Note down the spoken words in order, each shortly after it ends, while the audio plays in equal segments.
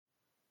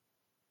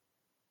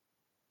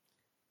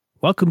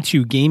Welcome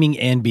to Gaming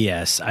and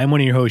BS. I'm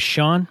one of your hosts,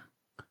 Sean.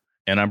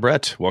 And I'm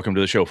Brett. Welcome to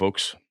the show,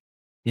 folks.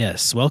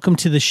 Yes, welcome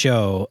to the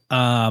show.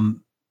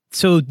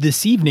 So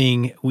this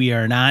evening, we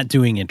are not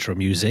doing intro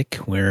music.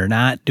 We're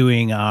not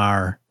doing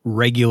our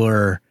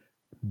regular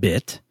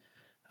bit.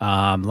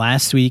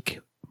 Last week,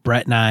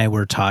 Brett and I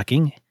were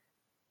talking,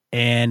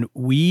 and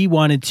we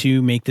wanted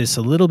to make this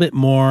a little bit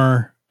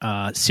more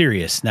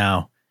serious.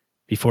 Now,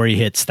 before you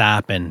hit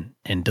stop and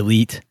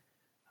delete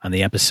on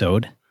the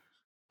episode,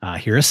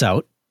 hear us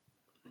out.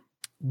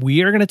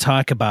 We are going to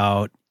talk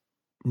about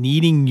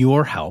needing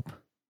your help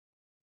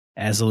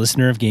as a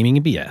listener of Gaming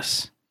and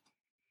BS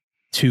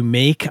to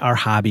make our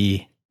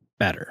hobby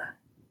better.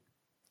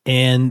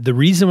 And the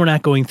reason we're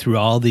not going through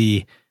all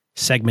the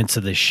segments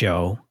of the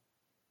show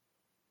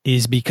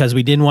is because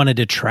we didn't want to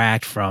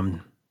detract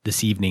from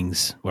this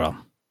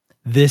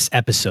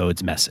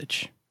episode's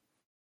message.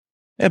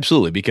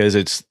 Absolutely, because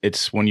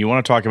it's when you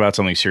want to talk about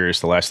something serious,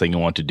 the last thing you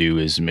want to do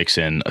is mix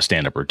in a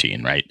stand-up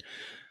routine, right?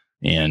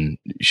 And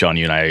Sean,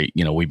 you and I,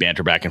 we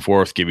banter back and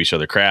forth, give each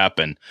other crap,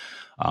 and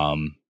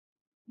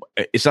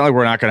it's not like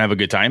we're not going to have a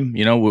good time.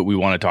 We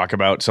want to talk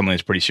about something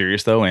that's pretty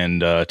serious, though,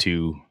 and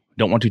don't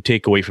want to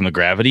take away from the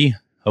gravity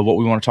of what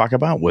we want to talk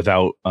about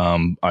without,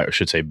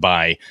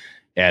 by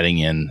adding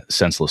in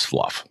senseless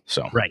fluff.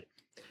 So right.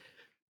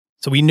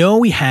 So we know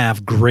we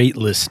have great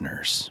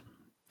listeners.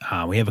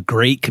 We have a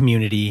great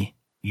community.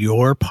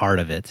 You're part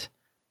of it,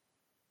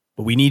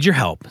 but we need your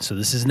help. So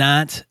this is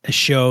not a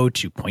show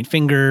to point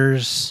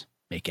fingers,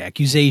 make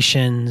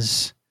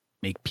accusations,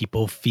 make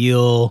people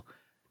feel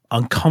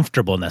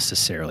uncomfortable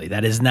necessarily.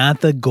 That is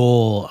not the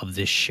goal of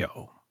this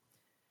show.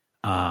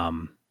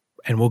 And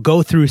we'll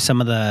go through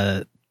some of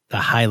the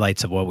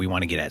highlights of what we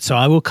want to get at. So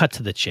I will cut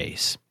to the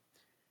chase.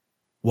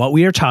 What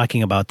we are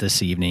talking about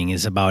this evening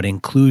is about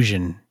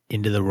inclusion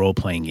into the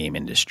role-playing game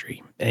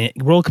industry.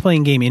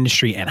 Role-playing game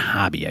industry and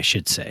hobby, I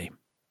should say.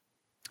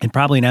 And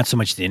probably not so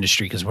much the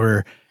industry, because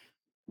we're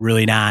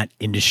really not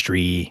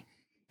industry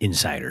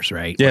insiders,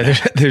 right? Yeah,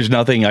 there's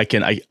nothing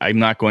I'm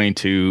not going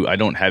to, I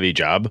don't have a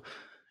job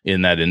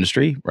in that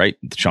industry, right?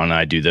 Sean and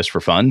I do this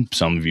for fun.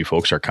 Some of you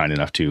folks are kind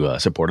enough to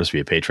support us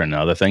via Patreon and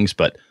other things,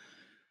 but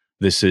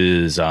this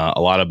is a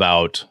lot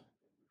about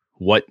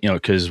what,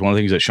 because one of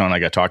the things that Sean and I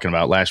got talking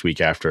about last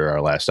week after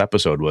our last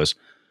episode was,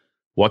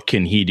 what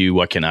can he do?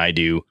 What can I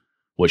do?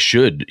 What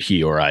should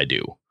he or I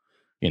do?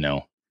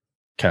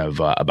 Kind of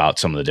about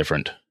some of the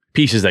different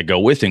pieces that go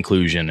with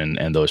inclusion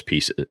and those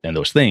pieces and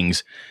those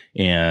things,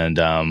 and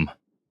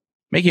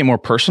making it more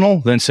personal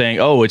than saying,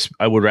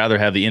 I would rather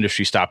have the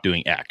industry stop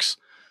doing X.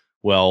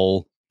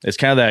 Well, it's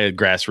kind of that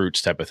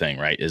grassroots type of thing,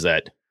 right? Is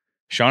that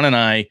Sean and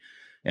I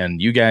and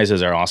you guys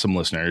as our awesome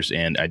listeners,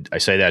 and I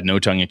say that no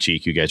tongue in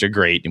cheek, you guys are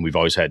great, and we've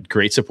always had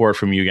great support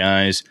from you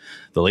guys,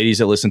 the ladies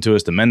that listen to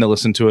us, the men that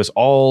listen to us,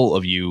 all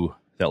of you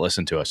that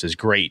listen to us is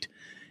great.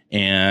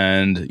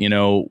 And,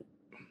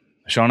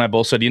 Sean and I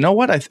both said, you know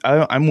what?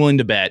 I'm willing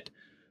to bet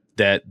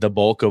that the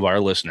bulk of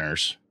our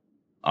listeners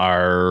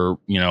are,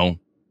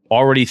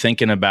 already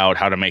thinking about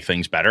how to make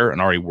things better and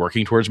already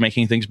working towards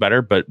making things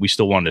better, but we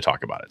still wanted to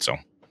talk about it. So,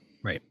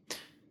 right.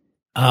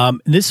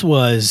 This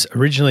was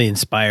originally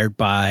inspired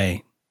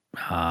by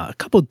a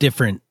couple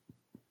different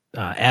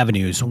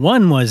avenues.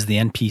 One was the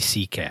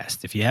NPC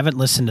cast. If you haven't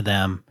listened to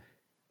them,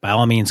 by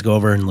all means, go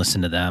over and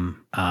listen to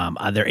them.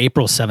 Their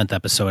April 7th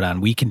episode on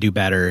We Can Do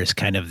Better is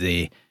kind of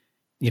they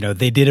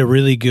did a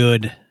really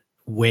good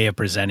way of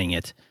presenting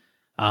it.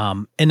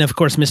 And of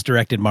course,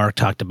 Misdirected Mark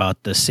talked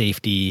about the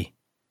safety,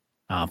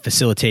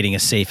 facilitating a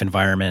safe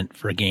environment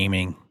for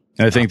gaming.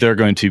 I think they're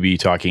going to be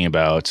talking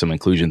about some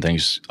inclusion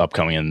things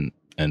upcoming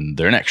in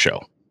their next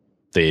show.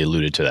 They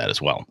alluded to that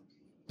as well.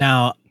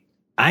 Now,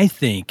 I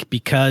think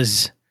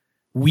because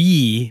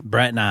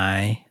Brett and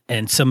I,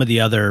 and some of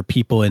the other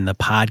people in the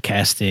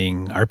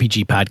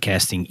RPG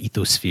podcasting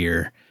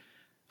ethosphere,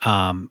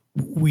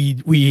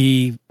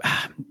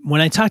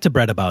 when I talked to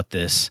Brett about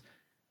this,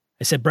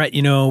 I said, Brett,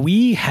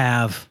 we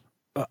have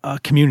a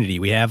community.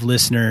 We have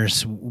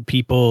listeners.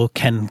 People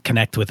can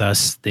connect with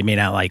us. They may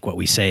not like what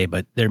we say,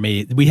 but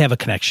we have a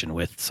connection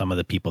with some of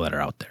the people that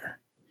are out there.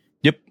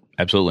 Yep,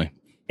 absolutely.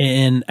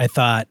 And I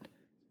thought,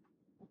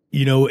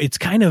 it's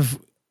kind of,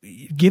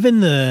 given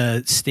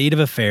the state of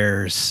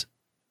affairs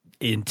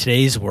in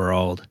today's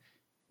world,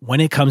 when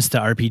it comes to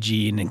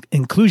RPG and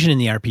inclusion in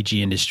the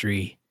RPG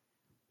industry,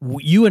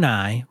 you and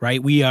I,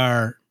 right? We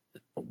are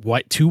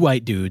two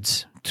white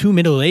dudes, two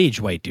middle-aged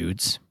white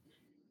dudes.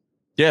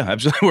 Yeah,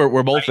 absolutely.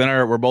 We're both in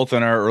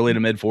our early to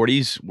mid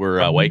 40s.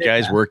 We're white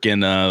guys work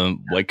in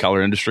white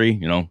collar industry.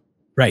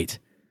 Right.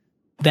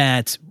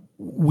 That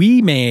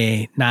we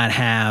may not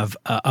have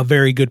a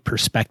very good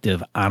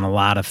perspective on a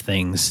lot of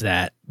things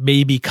that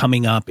may be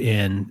coming up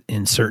in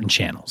certain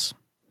channels.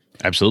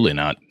 Absolutely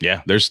not.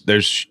 Yeah,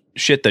 there's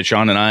shit that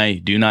Sean and I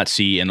do not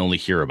see and only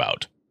hear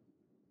about.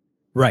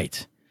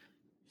 Right.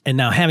 And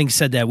now, having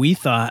said that,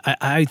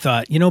 I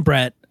thought,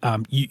 Brett,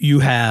 you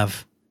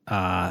have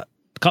a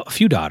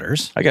few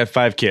daughters. I got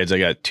 5 kids. I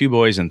got 2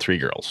 boys and 3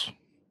 girls.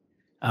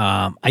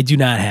 I do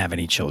not have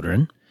any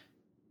children.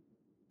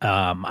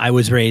 I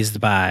was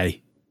raised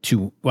by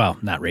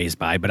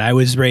I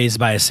was raised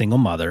by a single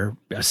mother,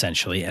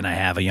 essentially, and I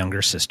have a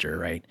younger sister,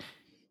 right?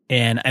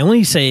 And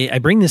I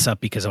bring this up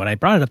because when I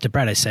brought it up to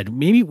Brett, I said,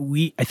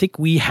 I think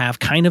we have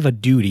kind of a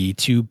duty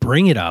to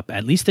bring it up,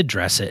 at least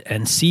address it,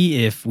 and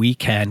see if we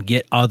can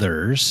get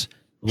others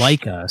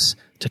like us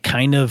to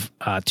kind of,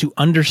 to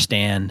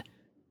understand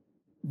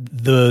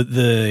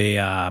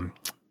the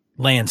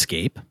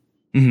landscape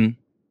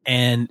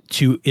and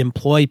to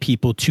employ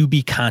people to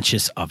be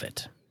conscious of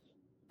it.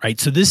 Right.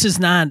 So this is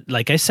not,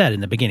 like I said in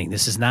the beginning,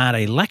 this is not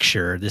a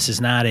lecture. This is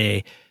not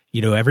a,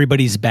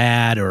 everybody's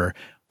bad or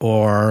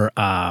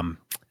I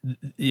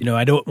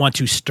don't want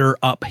to stir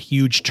up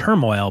huge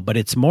turmoil, but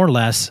it's more or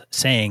less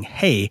saying,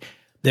 hey,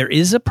 there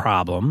is a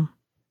problem.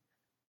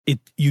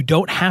 You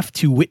don't have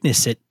to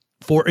witness it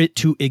for it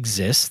to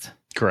exist.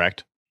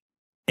 Correct.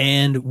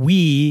 And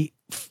we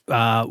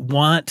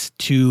want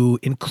to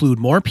include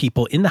more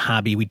people in the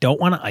hobby. We don't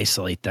want to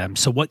isolate them.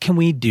 So what can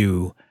we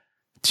do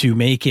to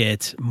make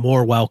it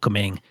more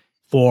welcoming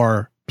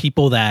for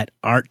people that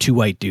aren't two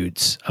white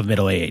dudes of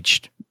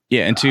middle-aged?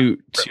 Yeah, and to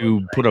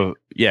put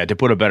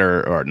a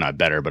better, or not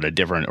better, but a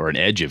different, or an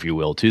edge, if you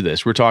will, to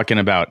this. We're talking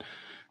about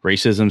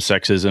racism,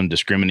 sexism,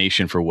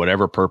 discrimination for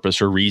whatever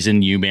purpose or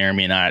reason you may or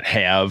may not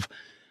have.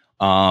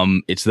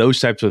 It's those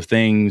types of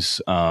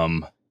things.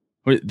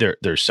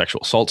 There's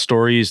sexual assault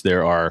stories.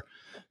 There are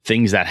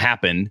things that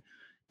happen,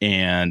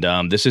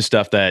 and this is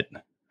stuff that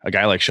a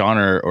guy like Sean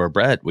or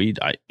Brett,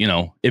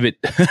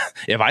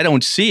 if I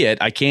don't see it,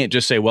 I can't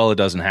just say, well, it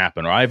doesn't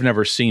happen, or I've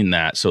never seen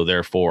that, so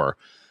therefore,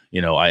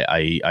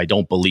 I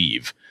don't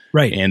believe.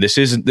 Right. And this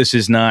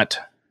is not,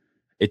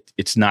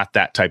 it's not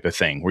that type of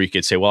thing where you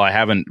could say, well, I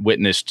haven't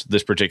witnessed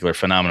this particular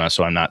phenomena,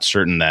 so I'm not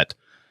certain that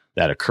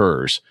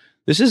occurs.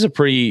 This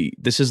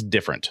is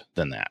different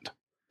than that.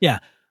 Yeah.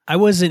 I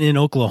wasn't in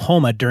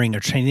Oklahoma during a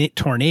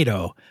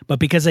tornado, but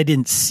because I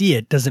didn't see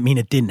it doesn't mean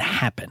it didn't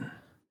happen.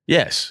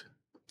 Yes.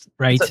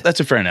 Right. That's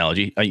a fair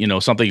analogy.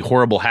 Something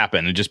horrible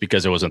happened, and just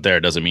because it wasn't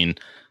there doesn't mean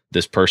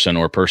this person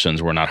or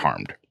persons were not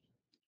harmed.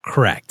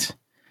 Correct.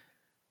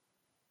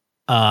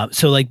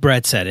 So like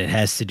Brett said, it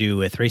has to do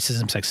with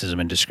racism, sexism,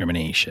 and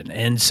discrimination.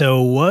 And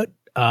so what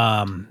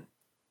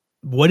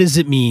does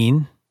it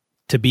mean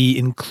to be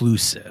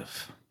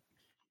inclusive?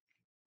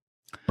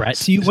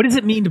 Brett, what does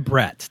it mean to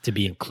Brett to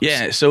be inclusive?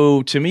 Yeah.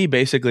 So to me,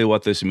 basically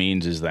what this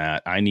means is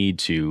that I need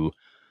to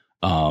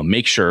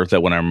make sure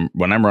that when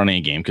I'm running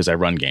a game, because I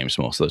run games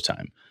most of the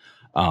time,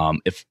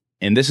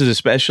 and this is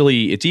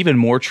especially, it's even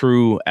more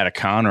true at a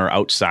con or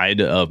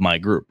outside of my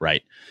group,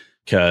 right?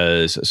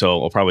 So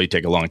it'll probably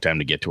take a long time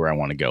to get to where I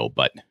want to go.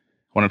 But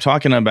when I'm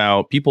talking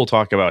about, people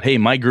talk about, hey,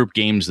 my group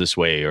games this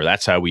way, or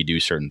that's how we do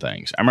certain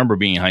things. I remember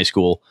being in high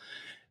school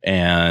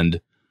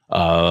and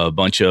a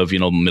bunch of,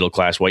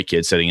 middle-class white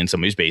kids sitting in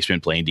somebody's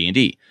basement playing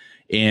D&D.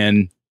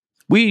 And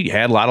we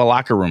had a lot of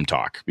locker room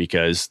talk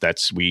because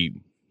that's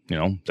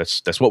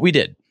what we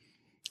did.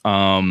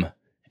 And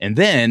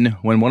then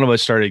when one of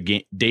us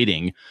started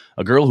dating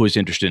a girl who was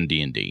interested in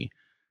D&D,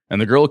 and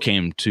the girl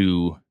came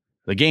to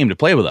the game to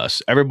play with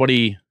us,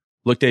 everybody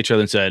looked at each other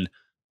and said,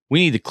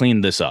 we need to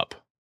clean this up.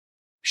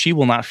 She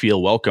will not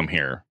feel welcome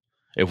here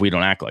if we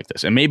don't act like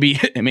this. And maybe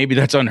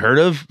that's unheard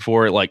of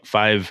for like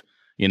five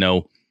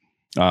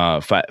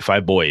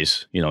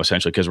boys,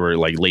 essentially, because we're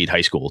like late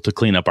high school, to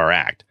clean up our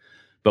act.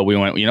 But we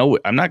went,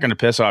 I'm not going to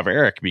piss off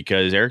Eric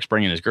because Eric's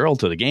bringing his girl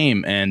to the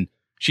game and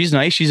she's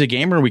nice. She's a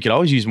gamer. We could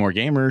always use more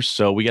gamers.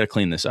 So we got to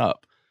clean this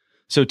up.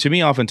 So to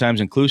me,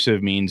 oftentimes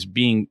inclusive means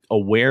being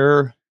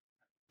aware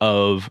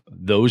of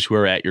those who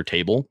are at your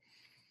table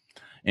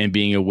and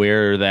being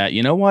aware that,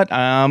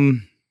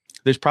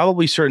 there's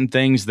probably certain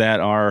things that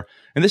are,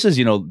 and this is,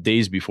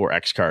 days before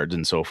X cards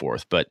and so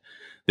forth, but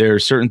there are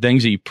certain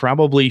things that you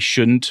probably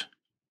shouldn't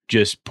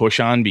just push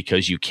on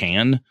because you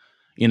can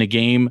in a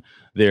game.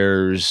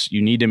 You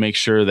need to make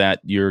sure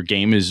that your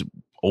game is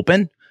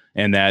open,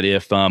 and that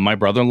if my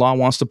brother-in-law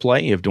wants to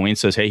play, if Dwayne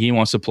says, hey, he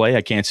wants to play,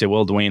 I can't say,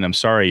 well, Dwayne, I'm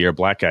sorry, you're a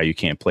black guy, you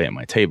can't play at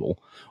my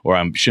table, or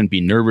I shouldn't be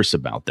nervous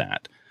about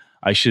that.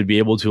 I should be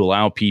able to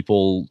allow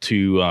people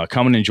to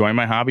come and enjoy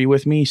my hobby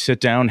with me, sit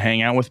down,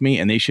 hang out with me,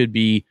 and they should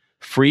be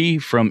free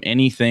from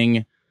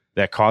anything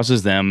that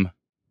causes them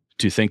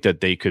to think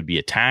that they could be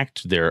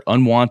attacked, they're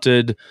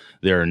unwanted,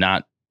 they're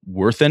not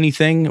worth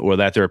anything, or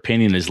that their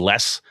opinion is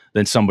less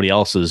than somebody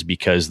else's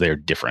because they're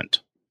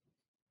different.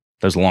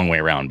 That's a long way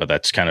around, but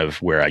that's kind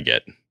of where I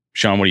get.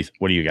 Sean,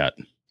 what do you got?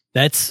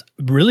 That's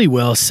really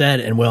well said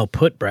and well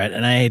put, Brett.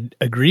 And I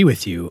agree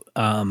with you.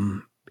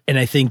 And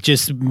I think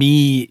just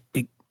me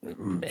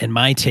and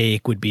my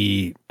take would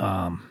be,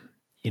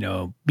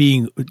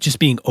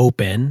 being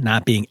open,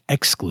 not being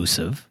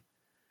exclusive,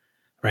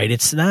 right?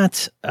 It's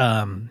not,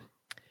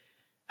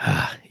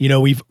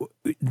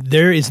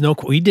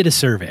 we did a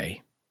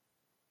survey,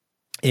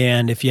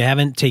 and if you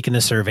haven't taken the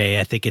survey,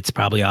 I think it's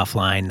probably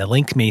offline. The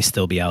link may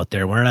still be out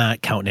there. We're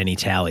not counting any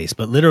tallies,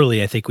 but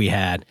literally I think we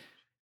had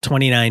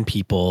 29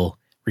 people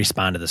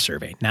respond to the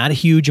survey. Not a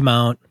huge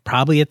amount,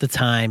 probably at the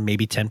time,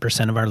 maybe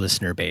 10% of our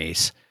listener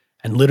base.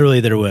 And literally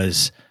there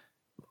was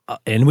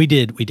and we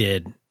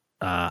did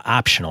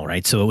optional,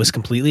 right? So it was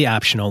completely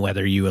optional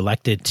whether you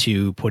elected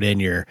to put in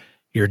your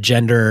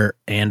gender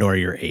and or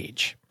your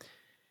age.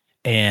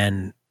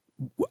 And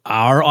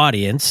our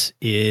audience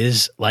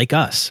is like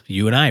us,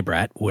 you and I,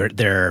 Brett, where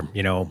they're,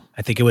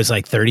 I think it was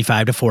like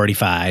 35 to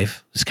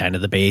 45 is kind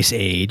of the base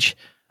age,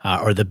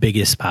 or the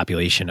biggest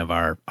population of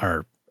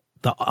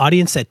the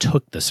audience that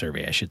took the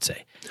survey, I should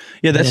say.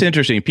 Yeah, that's an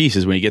interesting piece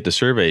is when you get the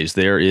surveys,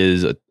 there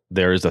is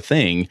a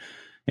thing,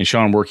 and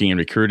Sean working in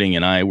recruiting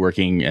and I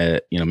working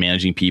at,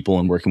 managing people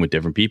and working with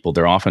different people,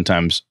 there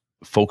oftentimes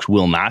folks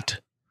will not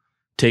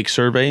take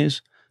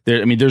surveys.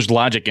 There's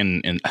logic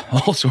and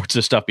all sorts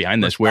of stuff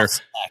behind this where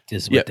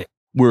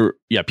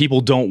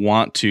people don't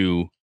want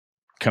to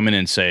come in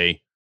and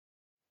say,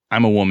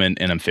 I'm a woman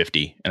and I'm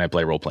 50 and I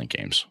play role-playing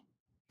games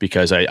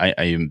because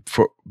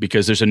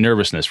because there's a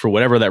nervousness for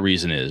whatever that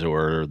reason is,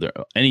 or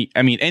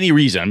any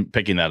reason. I'm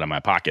picking that out of my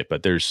pocket,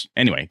 but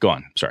anyway, go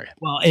on. Sorry.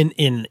 Well,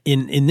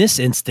 in this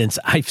instance,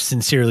 I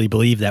sincerely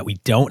believe that we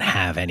don't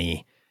have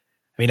any.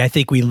 I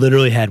think we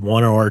literally had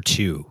one or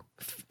two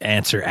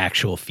answer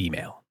actual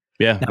female.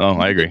 Yeah, now,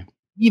 I agree.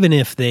 Even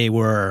if they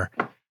were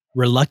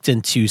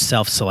reluctant to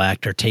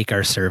self-select or take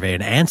our survey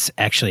and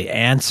actually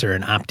answer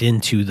and opt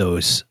into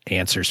those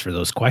answers for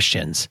those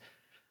questions,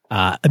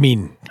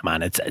 come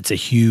on, it's a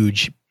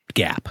huge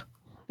gap.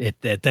 And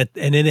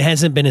it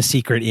hasn't been a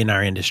secret in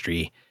our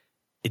industry.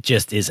 It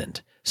just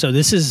isn't. So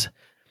this is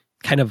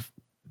kind of,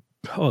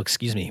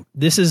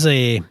 this is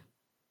we're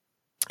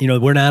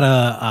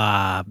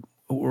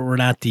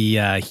not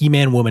the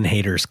He-Man Woman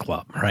Haters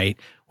Club, right?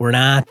 We're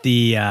not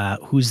the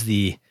who's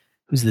the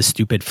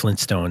stupid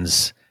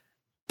Flintstones,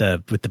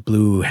 with the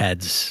blue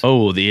heads.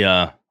 Oh,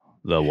 the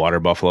water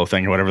buffalo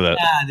thing or whatever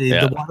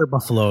the water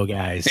buffalo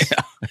guys.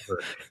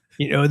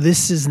 Yeah.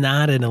 This is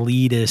not an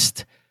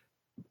elitist,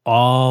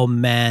 all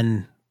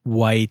men,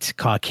 white,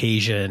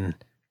 Caucasian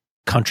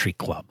country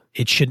club.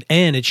 It should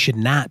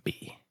not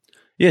be.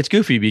 Yeah, it's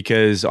goofy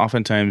because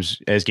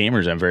oftentimes as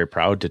gamers, I'm very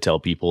proud to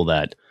tell people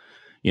that,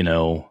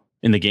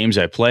 in the games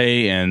I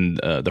play and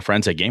the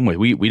friends I game with,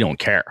 we don't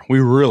care. We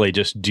really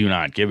just do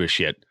not give a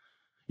shit.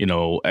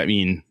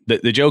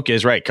 The joke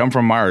is, right, come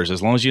from Mars.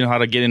 As long as you know how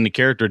to get into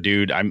character,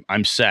 dude,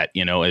 I'm set.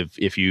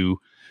 If you,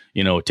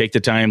 take the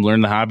time,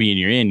 learn the hobby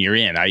and you're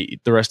in.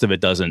 The rest of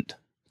it doesn't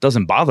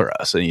bother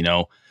us,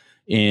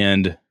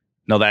 And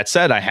now that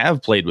said, I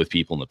have played with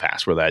people in the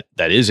past where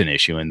that is an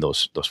issue and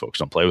those folks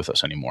don't play with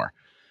us anymore.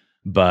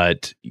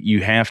 But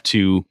you have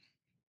to,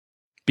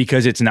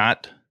 because it's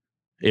not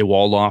a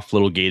walled off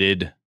little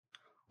gated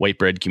white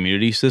bread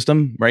community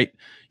system, right?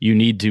 You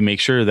need to make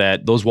sure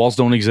that those walls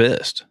don't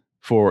exist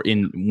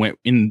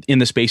in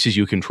the spaces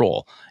you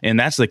control. And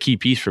that's the key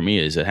piece for me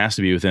is it has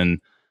to be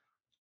within,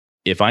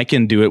 if I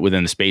can do it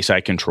within the space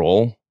I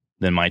control,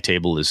 then my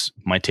table is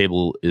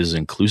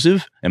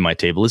inclusive and my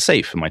table is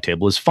safe and my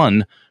table is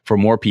fun for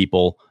more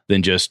people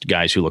than just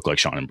guys who look like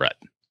Sean and Brett.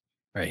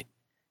 Right.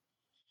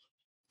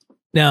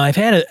 Now I've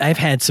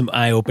had some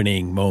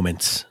eye-opening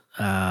moments.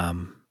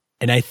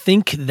 And I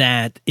think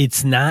that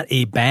it's not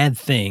a bad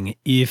thing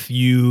if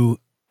you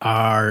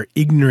are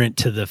ignorant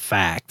to the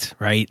fact,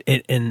 right?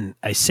 And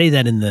I say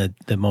that in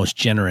the most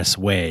generous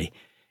way,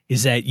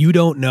 is that you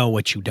don't know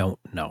what you don't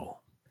know.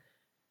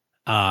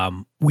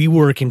 We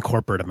work in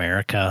corporate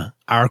America.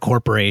 Our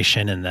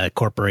corporation and the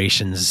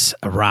corporations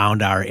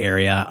around our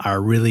area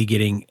are really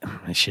getting,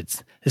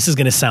 this is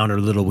going to sound a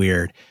little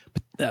weird,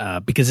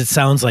 because it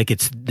sounds like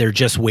they're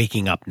just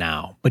waking up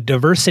now. But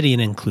diversity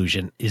and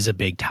inclusion is a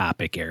big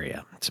topic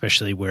area,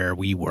 especially where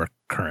we work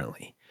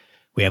currently.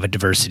 We have a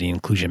diversity and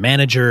inclusion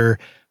manager.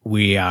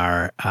 We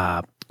are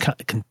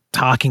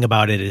talking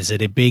about it. Is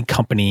it a big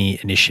company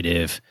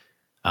initiative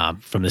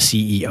from the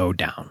CEO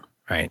down,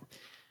 right?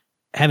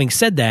 Having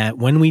said that,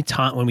 when we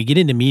get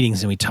into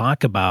meetings and we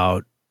talk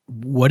about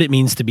what it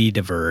means to be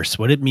diverse,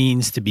 what it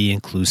means to be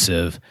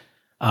inclusive,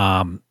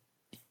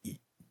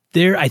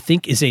 there, I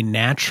think, is a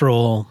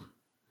natural,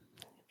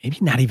 maybe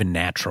not even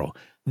natural.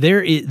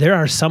 There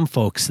are some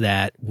folks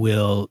that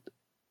will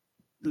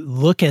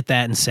look at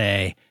that and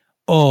say,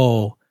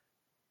 "Oh,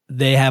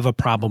 they have a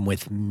problem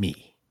with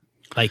me."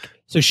 Like,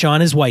 so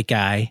Sean is white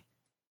guy,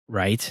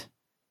 right?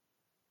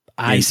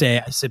 I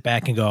sit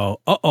back and go,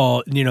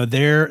 "Uh-oh,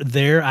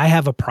 I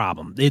have a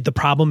problem. The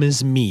problem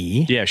is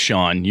me." Yeah,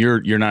 Sean,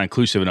 you're not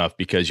inclusive enough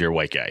because you're a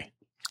white guy,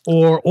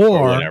 or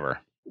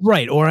whatever,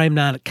 right? Or I'm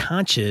not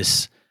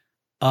conscious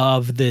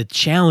of the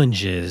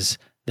challenges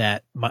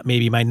that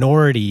maybe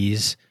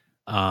minorities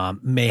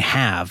may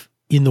have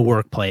in the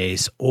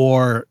workplace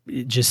or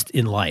just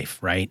in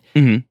life, right?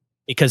 Mm-hmm.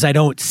 Because I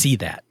don't see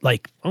that.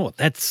 Like, oh,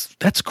 that's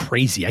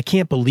crazy. I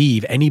can't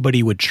believe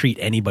anybody would treat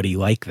anybody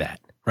like that,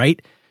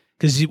 right?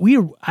 Because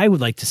I would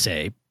like to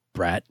say,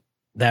 Brett,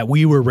 that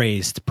we were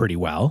raised pretty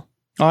well.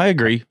 Oh, I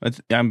agree.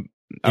 I'm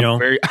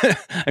very,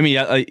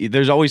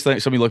 there's always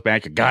somebody look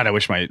back, God, I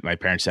wish my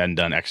parents hadn't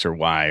done X or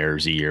Y or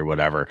Z or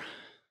whatever.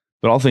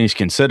 But all things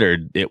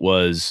considered,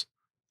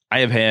 I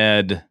have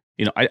had,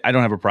 I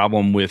don't have a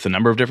problem with a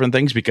number of different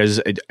things because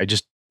it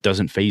just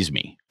doesn't faze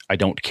me. I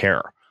don't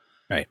care.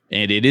 Right.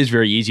 And it is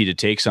very easy to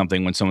take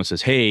something when someone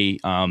says, hey,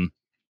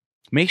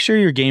 make sure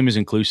your game is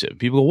inclusive.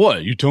 People go,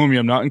 what? You telling me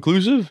I'm not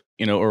inclusive?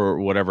 Or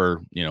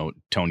whatever,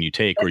 tone you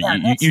take, or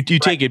you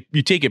take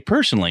it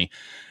personally,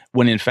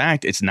 when in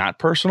fact it's not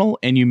personal,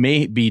 and you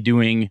may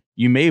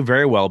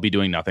very well be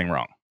doing nothing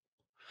wrong.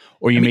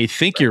 Or you may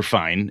think you're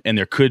fine, and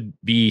there could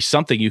be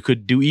something you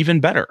could do even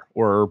better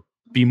or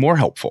be more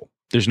helpful.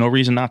 There's no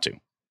reason not to.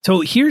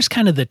 So here's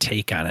kind of the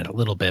take on it a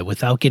little bit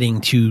without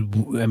getting too,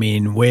 I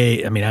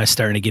was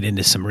starting to get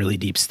into some really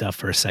deep stuff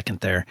for a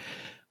second there.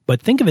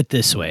 But think of it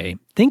this way.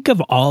 Think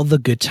of all the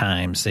good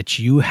times that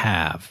you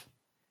have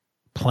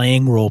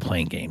playing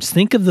role-playing games.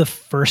 Think of the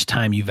first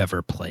time you've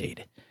ever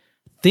played.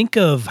 Think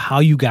of how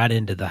you got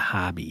into the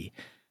hobby.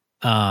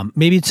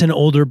 Maybe it's an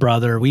older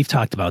brother. We've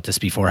talked about this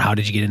before. How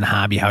did you get in the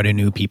hobby? How do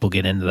new people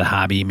get into the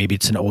hobby? Maybe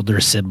it's an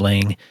older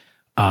sibling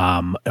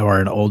or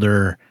an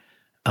older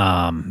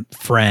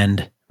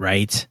friend,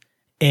 right?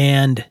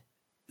 And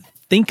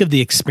think of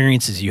the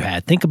experiences you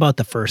had. Think about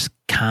the first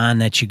con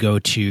that you go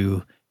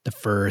to, the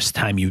first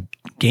time you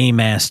game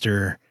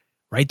master,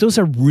 right? Those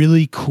are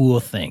really cool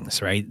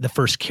things, right? The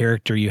first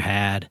character you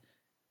had,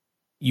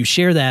 you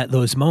share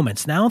those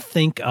moments. Now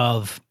think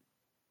of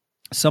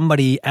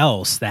somebody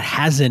else that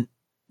hasn't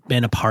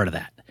been a part of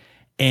that,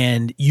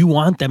 and you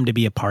want them to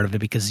be a part of it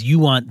because you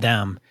want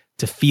them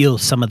to feel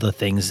some of the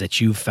things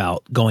that you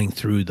felt going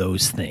through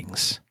those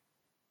things.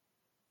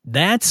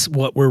 That's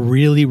what we're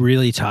really,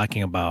 really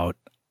talking about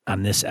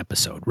on this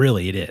episode.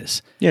 Really, it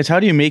is. Yeah, it's how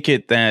do you make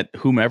it that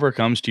whomever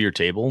comes to your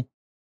table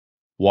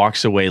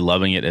walks away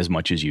loving it as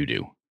much as you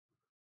do,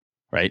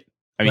 right?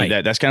 I mean,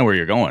 that's kind of where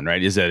you're going,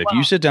 right? Is that if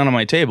you sit down at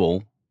my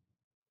table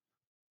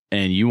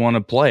and you want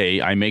to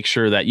play, I make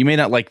sure that you may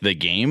not like the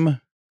game,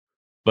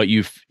 but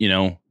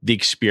the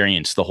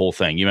experience, the whole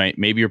thing.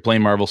 Maybe you're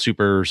playing Marvel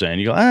Supers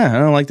and you go, I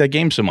don't like that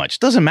game so much.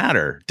 Doesn't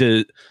matter.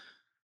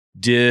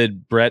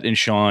 Did Brett and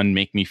Sean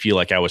make me feel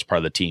like I was part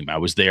of the team? I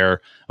was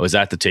there. I was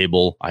at the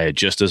table. I had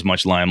just as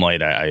much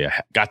limelight. I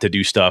got to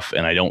do stuff,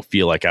 and I don't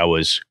feel like I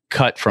was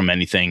cut from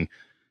anything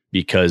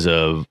because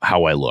of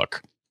how I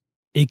look.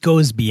 It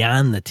goes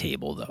beyond the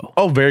table, though.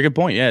 Oh, very good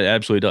point. Yeah, it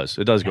absolutely does.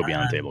 It does go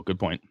beyond the table. Good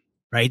point.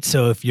 Right?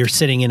 So if you're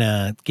sitting in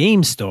a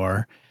game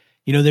store,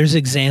 there's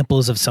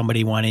examples of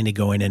somebody wanting to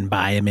go in and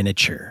buy a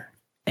miniature,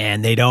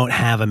 and they don't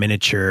have a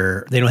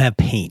miniature. They don't have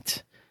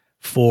paint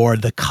for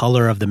the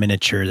color of the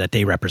miniature that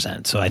they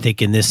represent. So I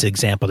think in this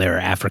example, they were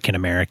African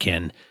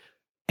American,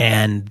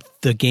 and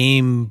the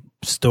game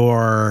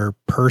store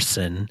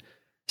person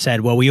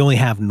said, well, we only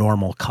have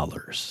normal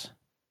colors.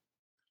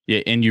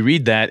 Yeah. And you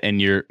read that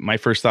and my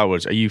first thought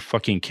was, are you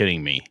fucking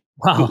kidding me?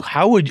 Wow.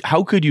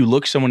 How could you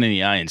look someone in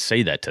the eye and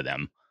say that to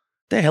them?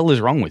 The hell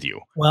is wrong with you?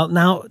 Well,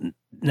 now,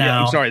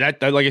 yeah, I'm sorry.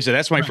 That like I said,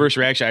 that's my first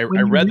reaction. I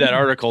read that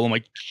article. I'm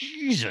like,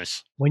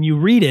 Jesus. When you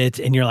read it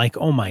and you're like,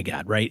 oh my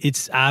God, right?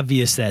 It's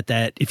obvious that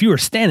if you were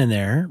standing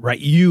there, right,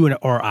 you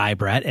or I,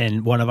 Brett,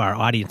 and one of our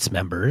audience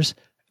members,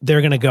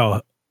 they're going to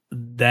go,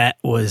 that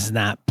was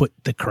not put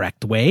the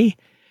correct way.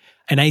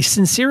 And I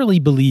sincerely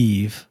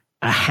believe,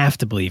 I have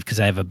to believe,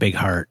 because I have a big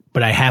heart,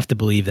 but I have to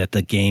believe that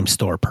the game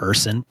store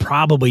person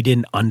probably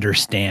didn't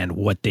understand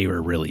what they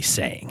were really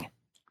saying.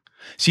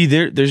 See,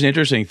 there's an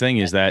interesting thing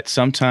is that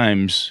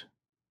sometimes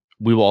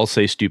we will all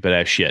say stupid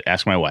ass shit.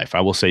 Ask my wife.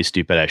 I will say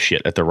stupid ass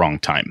shit at the wrong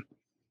time.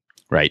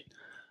 Right.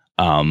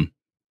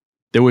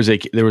 There was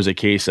a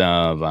case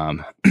of,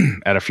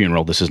 at a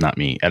funeral. This is not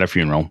me at a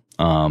funeral.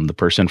 The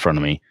person in front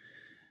of me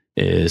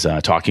is,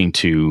 talking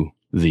to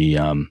the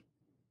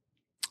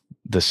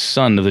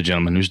son of the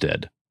gentleman who's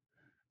dead,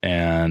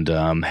 and,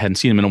 hadn't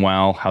seen him in a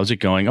while. How's it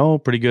going? Oh,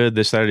 pretty good.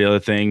 This, that, or the other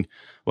thing.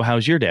 Well,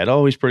 how's your dad?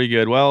 Oh, he's pretty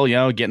good. Well,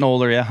 getting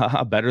older.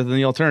 Yeah. Better than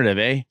the alternative,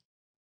 eh?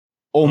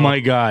 Oh my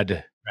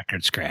God.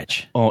 Record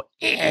scratch. Oh,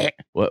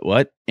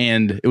 what?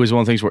 And it was one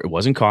of the things where it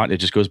wasn't caught.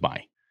 It just goes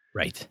by.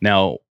 Right.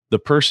 Now, the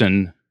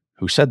person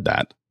who said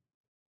that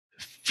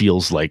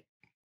feels like,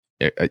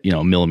 a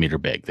millimeter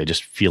big. They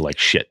just feel like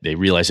shit. They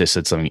realize they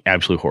said something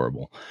absolutely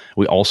horrible.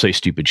 We all say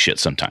stupid shit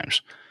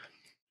sometimes.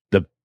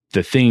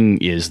 The thing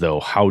is,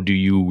 though, how do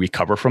you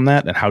recover from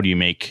that? And how do you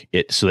make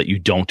it so that you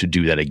don't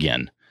do that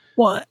again?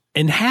 Well,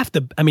 and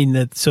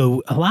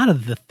so a lot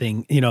of the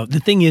thing,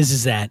 the thing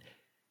is that,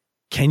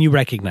 can you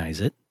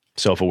recognize it?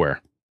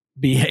 Self-aware.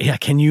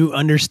 Can you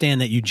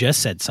understand that you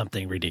just said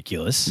something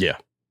ridiculous? Yeah.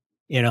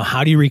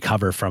 How do you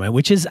recover from it?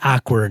 Which is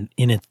awkward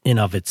in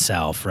of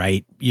itself,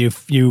 right?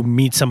 You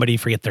meet somebody,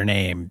 forget their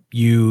name.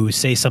 You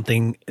say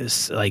something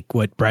like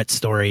what Brett's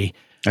story.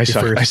 I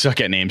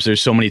suck at names.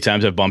 There's so many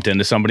times I've bumped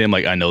into somebody. I'm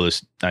like, I know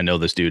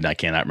this dude, and I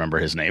cannot remember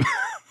his name.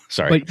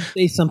 Sorry. But you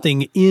say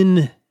something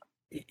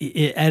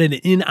at an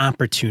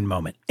inopportune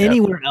moment. Yep.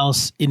 Anywhere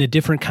else in a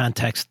different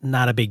context,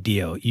 not a big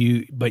deal.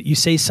 But you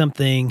say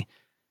something,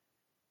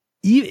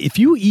 if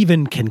you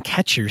even can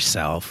catch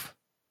yourself,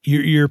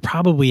 you're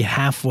probably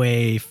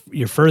halfway,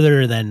 you're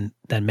further than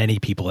many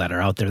people that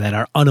are out there that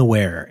are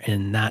unaware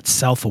and not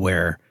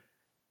self-aware.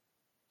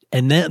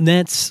 And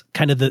that's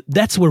kind of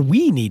that's where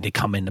we need to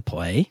come into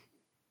play,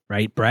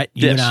 right, Brett?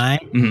 You and I,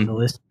 the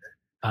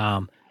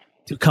listener,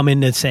 to come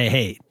in and say,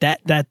 hey,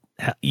 that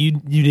you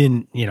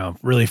didn't,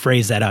 really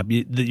phrase that up.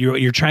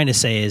 You're trying to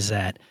say is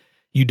that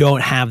you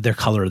don't have their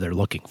color they're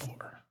looking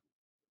for,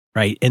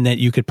 right? And that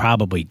you could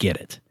probably get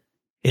it.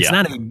 It's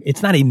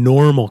not a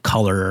normal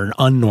color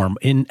or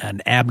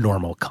an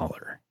abnormal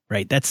color,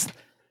 right? That's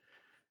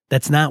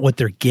not what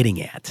they're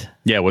getting at.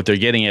 Yeah, what they're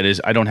getting at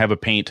is I don't have the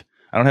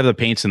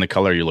paints in the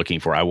color you're looking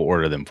for. I will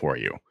order them for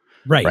you.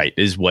 Right,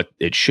 is what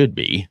it should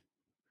be.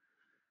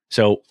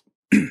 So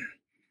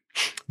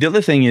the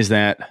other thing is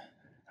that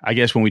I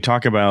guess when we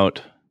talk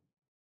about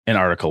an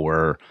article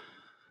where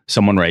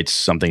someone writes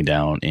something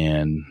down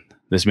and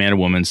this man or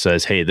woman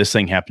says, hey, this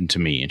thing happened to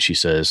me. And she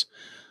says,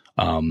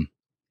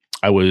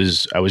 I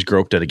was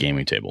groped at a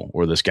gaming table.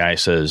 Or this guy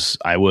says,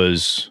 I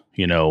was,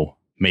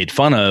 made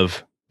fun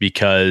of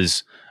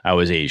because I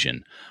was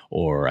Asian,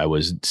 or I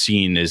was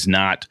seen as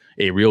not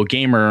a real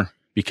gamer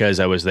because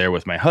I was there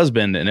with my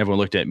husband, and everyone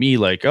looked at me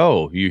like,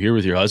 oh, you here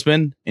with your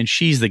husband? And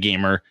she's the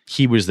gamer.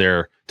 He was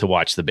there to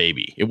watch the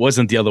baby. It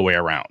wasn't the other way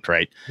around,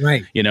 right?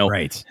 Right.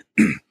 Right.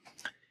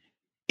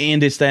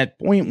 And it's that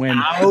point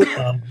when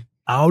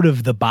out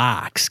of the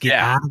box, get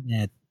out of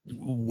that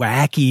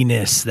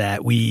wackiness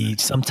that we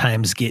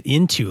sometimes get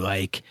into.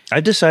 Like,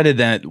 I decided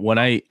that when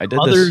I did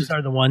others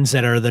are the ones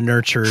that are the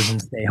nurturers and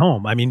stay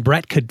home. I mean,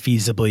 Brett could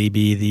feasibly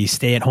be the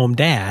stay-at-home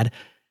dad,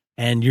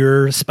 and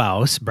your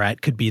spouse,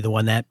 Brett, could be the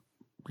one that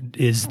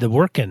is the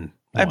working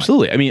one.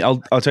 Absolutely. I mean,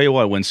 I'll tell you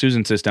what, when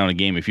Susan sits down a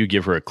game, if you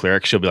give her a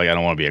cleric, she'll be like, I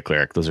don't want to be a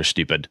cleric. Those are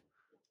stupid.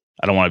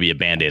 I don't want to be a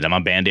Band-Aid. I'm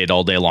a Band-Aid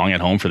all day long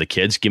at home for the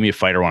kids. Give me a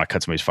fighter. I want to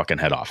cut somebody's fucking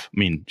head off. I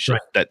mean,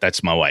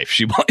 that's my wife.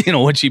 She,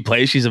 when she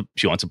plays,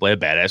 she wants to play a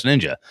badass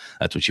ninja.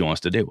 That's what she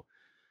wants to do.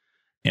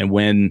 And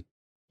when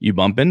you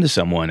bump into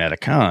someone at a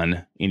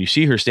con and you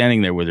see her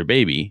standing there with her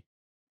baby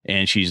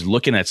and she's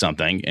looking at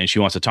something and she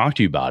wants to talk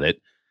to you about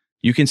it,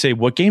 you can say,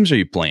 what games are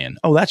you playing?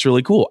 Oh, that's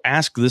really cool.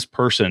 Ask this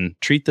person,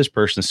 treat this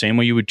person the same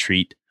way you would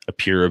treat a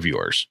peer of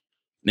yours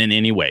in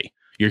any way.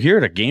 You're here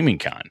at a gaming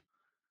con.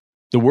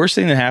 The worst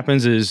thing that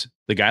happens is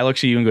the guy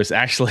looks at you and goes,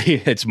 actually,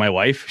 it's my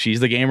wife.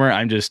 She's the gamer.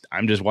 I'm just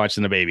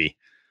watching the baby.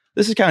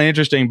 This is kind of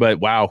interesting, but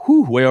wow,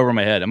 way over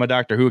my head. I'm a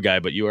Doctor Who guy,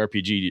 but you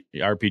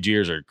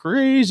RPGers are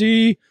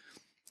crazy.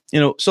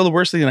 So the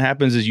worst thing that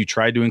happens is you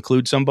try to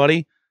include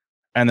somebody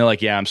and they're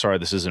like, yeah, I'm sorry,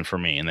 this isn't for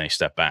me. And they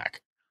step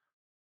back.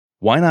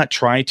 Why not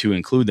try to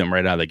include them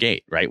right out of the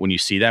gate, right? When you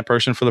see that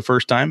person for the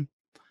first time,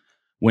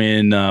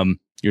 when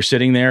you're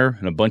sitting there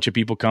and a bunch of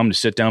people come to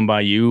sit down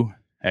by you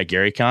at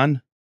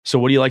GaryCon. So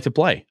what do you like to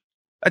play?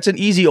 That's an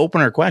easy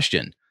opener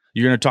question.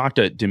 You're going to talk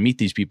to meet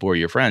these people or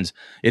your friends.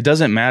 It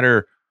doesn't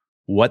matter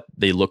what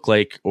they look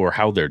like or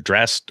how they're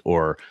dressed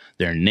or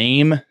their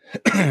name,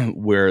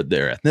 where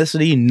their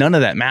ethnicity. None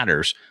of that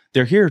matters.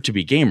 They're here to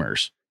be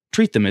gamers.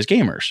 Treat them as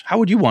gamers. How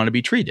would you want to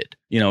be treated?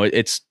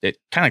 It's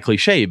kind of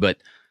cliche, but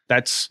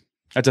that's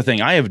a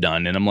thing I have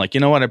done. And I'm like, you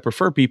know what? I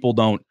prefer people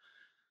don't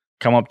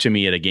come up to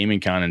me at a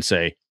gaming con and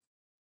say,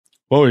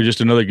 well, you're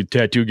just another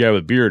tattoo guy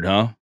with beard,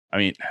 huh? I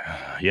mean,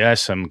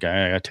 yes, I'm a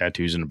guy. I got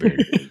tattoos and a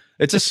beard.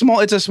 It's a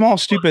small,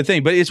 stupid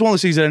thing, but it's one of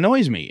those things that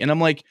annoys me. And I'm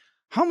like,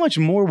 how much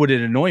more would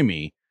it annoy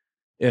me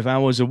if I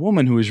was a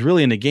woman who was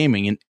really into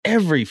gaming and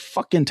every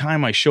fucking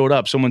time I showed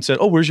up, someone said,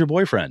 oh, where's your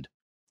boyfriend?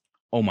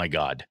 Oh my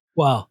God.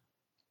 Well,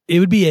 it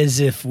would be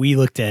as if we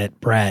looked at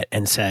Brett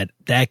and said,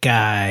 that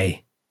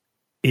guy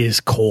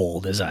is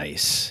cold as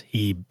ice.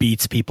 He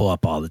beats people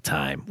up all the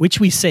time, which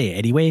we say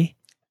anyway,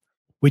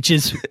 which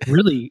is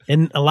really,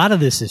 and a lot of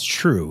this is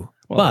true.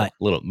 Well, but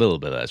a little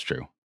bit of that's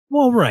true.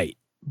 Well, right.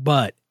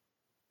 But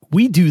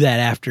we do that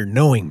after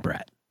knowing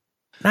Brett,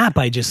 not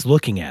by just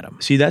looking at him.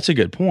 See, that's a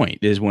good point,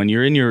 is when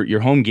you're in your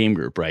home game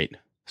group, right?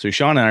 So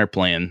Sean and I are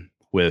playing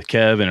with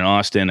Kevin and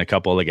Austin, a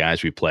couple of the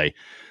guys we play.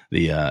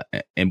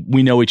 And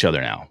we know each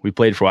other now. We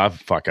played for a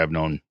while. I've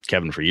known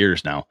Kevin for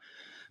years now.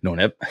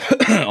 Known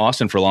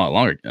Austin for a lot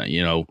longer,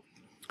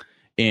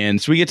 And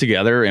so we get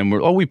together and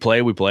we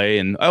play.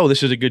 And,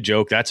 this is a good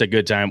joke. That's a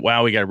good time.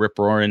 Wow, we got rip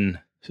roaring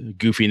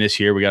goofiness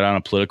here. We got on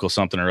a political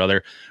something or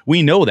other.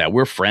 We know that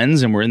we're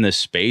friends and we're in this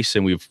space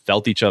and we've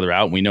felt each other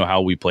out. And we know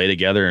how we play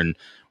together and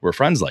we're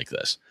friends like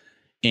this.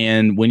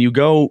 And when you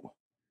go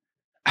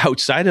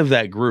outside of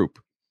that group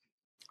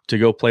to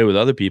go play with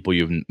other people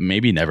you've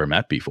maybe never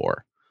met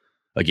before,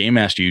 a game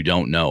master you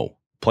don't know,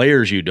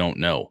 players you don't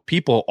know,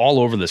 people all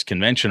over this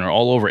convention or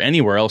all over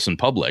anywhere else in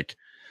public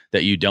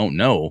that you don't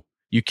know,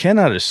 you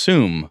cannot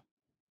assume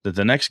that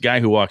the next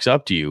guy who walks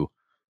up to you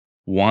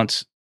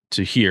wants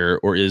to hear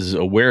or is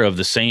aware of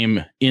the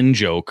same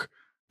in-joke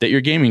that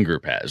your gaming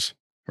group has,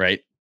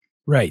 right?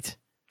 Right.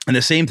 And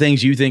the same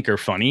things you think are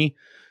funny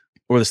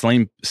or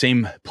the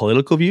same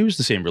political views,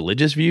 the same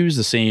religious views,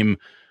 the same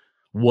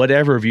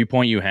whatever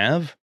viewpoint you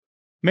have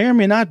may or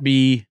may not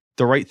be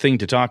the right thing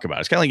to talk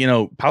about. It's kind of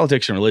like,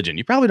 politics and religion.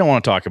 You probably don't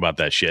want to talk about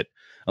that shit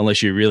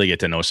unless you really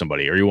get to know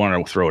somebody or you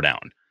want to throw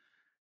down.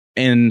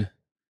 And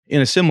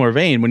in a similar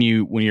vein, when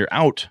you're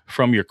out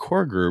from your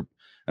core group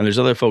and there's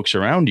other folks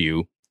around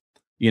you,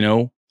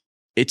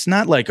 it's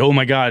not like, oh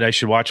my God, I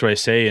should watch what I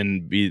say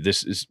and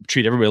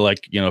treat everybody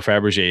like,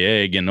 Fabergé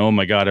egg, and oh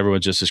my God,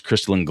 everyone's just this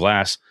crystalline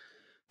glass.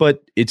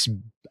 But it's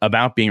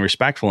about being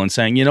respectful and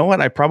saying, you know what,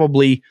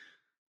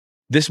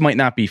 this might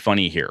not be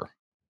funny here.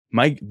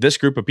 This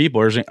group of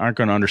people aren't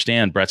going to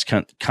understand Brett's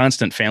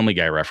constant Family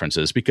Guy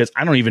references, because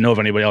I don't even know if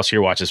anybody else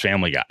here watches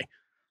Family Guy,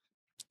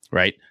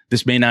 right?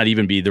 This may not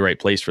even be the right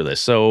place for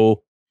this.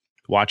 So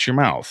watch your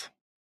mouth,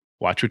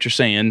 watch what you're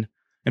saying,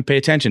 and pay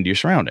attention to your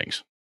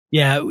surroundings.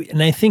 Yeah.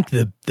 And I think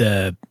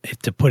to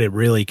put it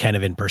really kind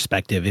of in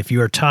perspective, if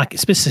you are talking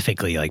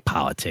specifically like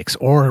politics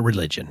or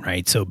religion,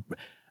 right? So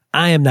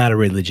I am not a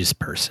religious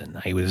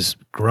person. I was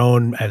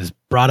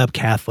brought up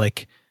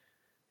Catholic,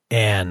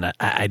 and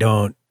I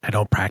don't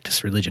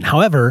practice religion.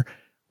 However,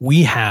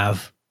 we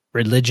have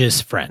religious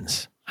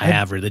friends. I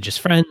have religious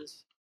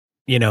friends.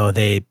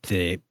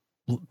 They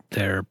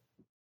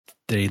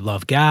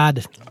love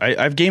God.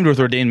 I've gamed with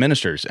ordained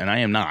ministers, and I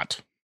am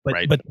not.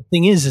 But the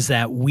thing is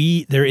that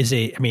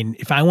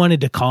if I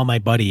wanted to call my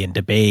buddy and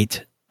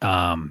debate,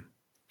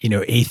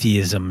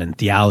 atheism and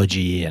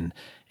theology and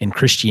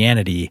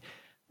Christianity,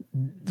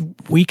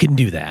 we can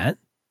do that.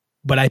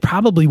 But I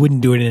probably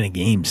wouldn't do it in a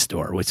game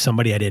store with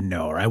somebody I didn't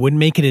know, or I wouldn't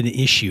make it an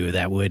issue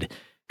that would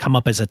come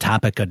up as a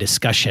topic of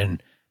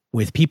discussion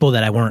with people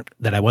that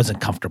I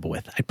wasn't comfortable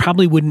with. I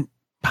probably wouldn't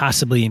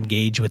possibly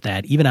engage with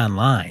that even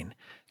online,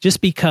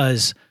 just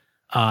because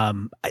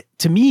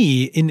to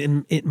me,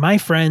 in my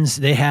friends,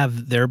 they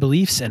have their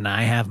beliefs and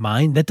I have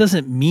mine. That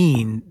doesn't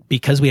mean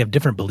because we have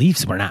different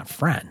beliefs, we're not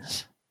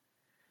friends.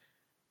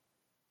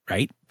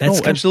 Right?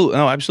 Absolutely.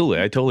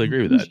 I totally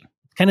agree with that.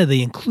 Kind of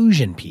the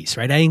inclusion piece,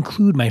 right? I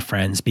include my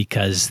friends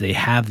because they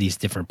have these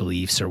different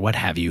beliefs or what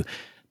have you.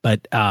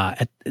 But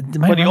but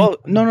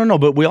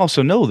we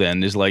also know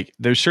then is like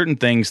there's certain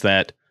things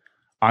that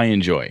I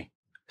enjoy,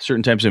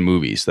 certain types of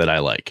movies that I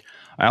like.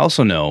 I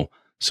also know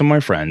some of my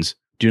friends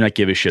do not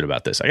give a shit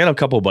about this. I got a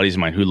couple of buddies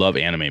of mine who love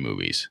anime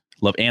movies,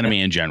 love anime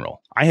in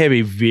general. I have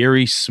a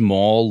very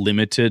small,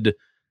 limited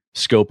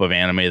scope of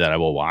anime that I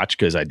will watch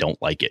because I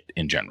don't like it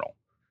in general.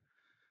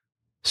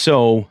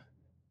 So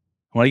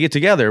when I get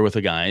together with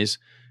the guys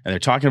and they're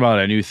talking about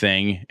a new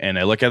thing and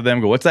I look at them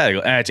and go, what's that? I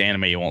go, it's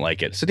anime. You won't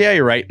like it. I said, yeah,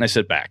 you're right. And I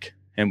sit back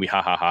and we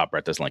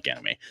Brett doesn't like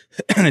anime.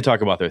 And they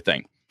talk about their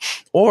thing.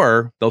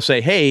 Or they'll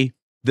say, hey,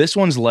 this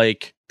one's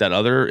like that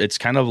other, it's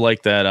kind of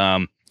like that.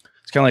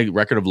 It's kind of like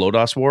Record of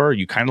Lodoss War.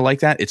 You kind of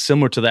like that. It's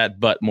similar to that,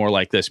 but more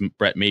like this.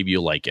 Brett, maybe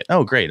you'll like it.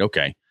 Oh, great.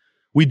 Okay.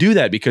 We do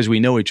that because we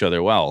know each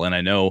other well. And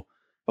I know,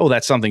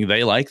 that's something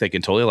they like. They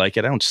can totally like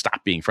it. I don't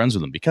stop being friends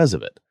with them because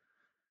of it.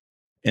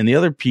 And the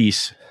other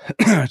piece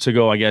to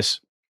go, I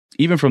guess,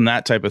 even from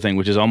that type of thing,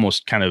 which is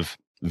almost kind of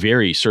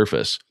very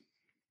surface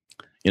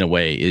in a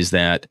way, is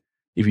that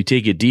if you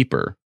take it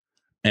deeper,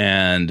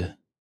 and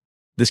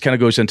this kind of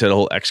goes into the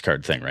whole X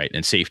card thing, right?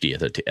 And safety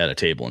at a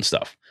table and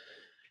stuff.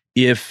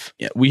 If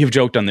we have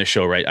joked on this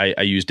show, right?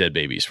 I use dead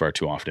babies far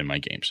too often in my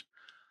games.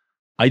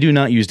 I do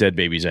not use dead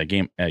babies at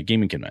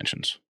gaming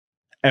conventions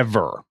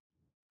ever.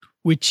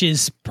 Which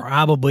is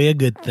probably a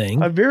good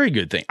thing. A very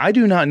good thing. I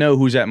do not know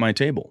who's at my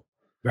table.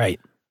 Right.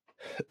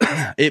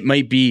 It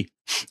might be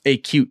a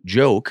cute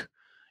joke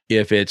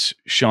if it's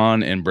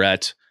Sean and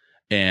Brett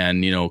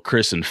and,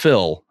 Chris and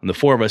Phil, and the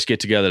four of us get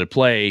together to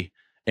play,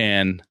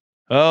 and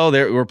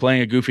we're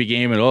playing a goofy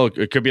game, and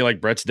it could be like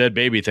Brett's dead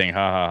baby thing.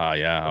 Ha ha ha.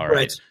 Yeah. All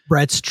right.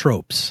 Brett's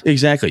tropes.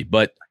 Exactly.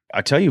 But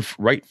I tell you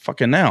right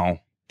fucking now,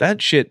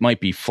 that shit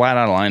might be flat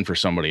out of line for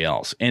somebody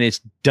else. And it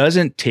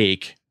doesn't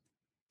take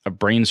a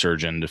brain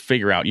surgeon to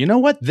figure out, you know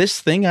what,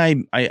 this thing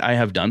I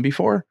have done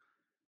before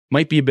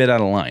might be a bit out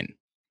of line.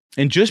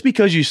 And just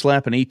because you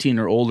slap an 18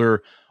 or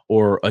older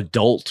or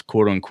adult,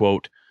 quote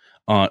unquote,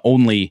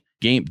 only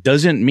game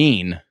doesn't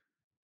mean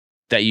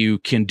that you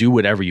can do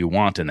whatever you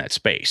want in that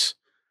space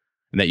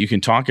and that you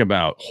can talk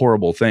about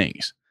horrible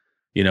things.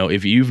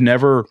 If you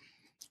have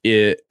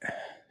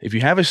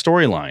a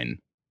storyline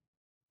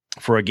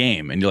for a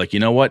game and you're like, you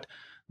know what,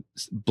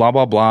 blah,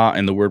 blah, blah,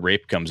 and the word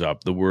rape comes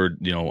up, the word,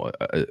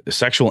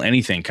 sexual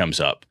anything comes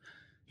up.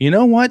 You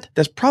know what?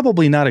 That's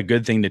probably not a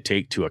good thing to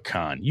take to a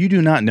con. You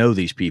do not know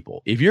these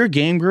people. If your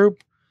game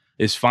group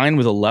is fine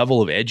with a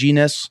level of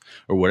edginess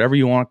or whatever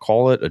you want to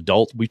call it,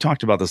 adult, we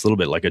talked about this a little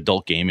bit, like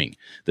adult gaming,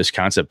 this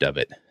concept of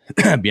it,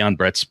 beyond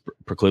Brett's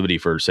proclivity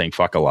for saying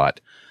fuck a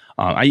lot.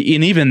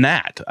 And even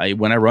that,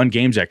 when I run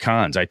games at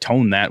cons, I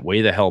tone that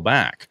way the hell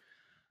back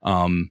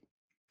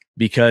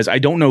because I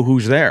don't know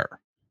who's there,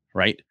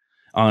 right?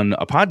 On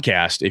a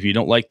podcast, if you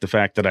don't like the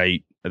fact that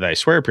I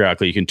swear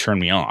periodically, you can turn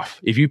me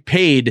off. If you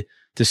paid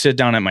to sit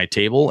down at my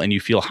table and you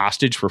feel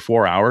hostage for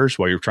 4 hours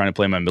while you're trying to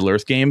play my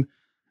Middle-earth game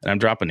and I'm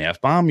dropping the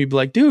F-bomb, you'd be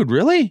like, dude,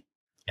 really?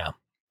 Yeah.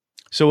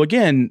 So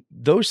again,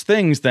 those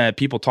things that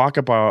people talk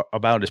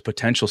about as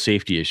potential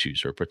safety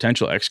issues or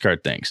potential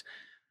X-card things,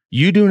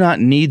 you do not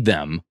need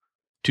them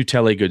to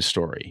tell a good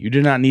story. You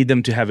do not need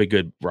them to have a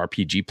good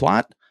RPG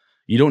plot.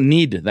 You don't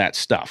need that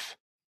stuff.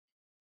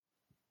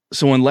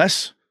 So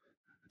unless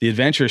the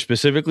adventurer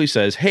specifically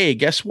says, hey,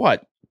 guess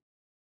what?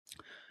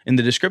 in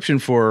the description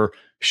for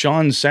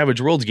Sean's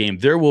Savage Worlds game,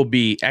 there will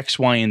be X,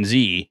 Y, and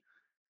Z,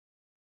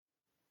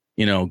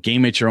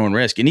 game at your own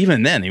risk. And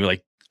even then, you're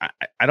like,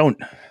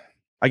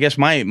 I guess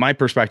my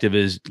perspective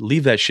is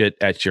leave that shit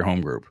at your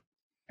home group.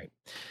 And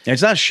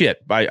it's not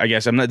shit. I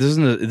guess this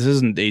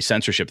isn't a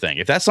censorship thing.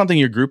 If that's something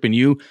your group and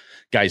you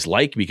guys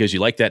like because you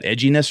like that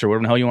edginess or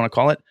whatever the hell you want to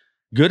call it,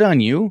 good on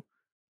you.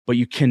 But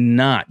you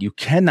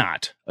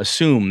cannot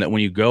assume that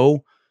when you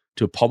go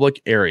to a public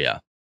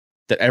area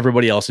that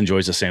everybody else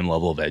enjoys the same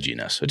level of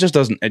edginess. It just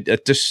doesn't.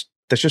 That's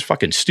just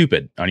fucking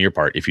stupid on your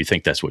part if you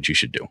think that's what you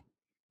should do.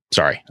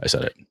 Sorry, I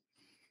said it.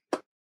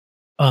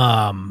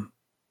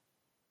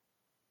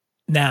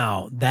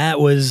 Now that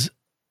was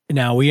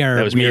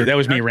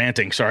me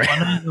ranting. Sorry.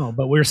 No,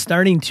 but we're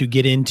starting to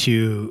get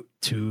into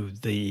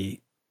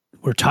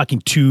we're talking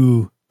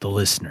to the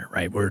listener,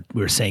 right?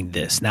 We're saying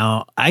this.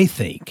 Now, I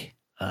think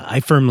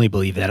I firmly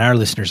believe that our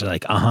listeners are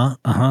like,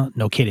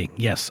 no kidding.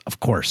 Yes, of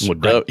course. Well,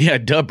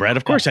 right? Duh, Brad.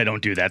 Of course I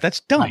don't do that.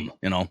 That's dumb,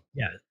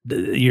 Yeah,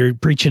 you're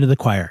preaching to the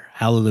choir.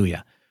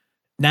 Hallelujah.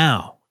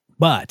 Now,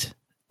 but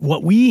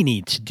what we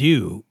need to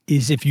do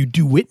is if you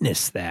do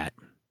witness that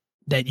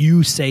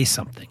you say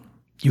something.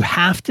 You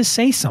have to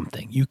say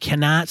something. You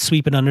cannot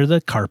sweep it under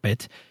the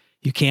carpet.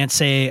 You can't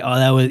say, oh,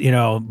 that was,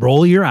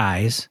 roll your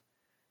eyes.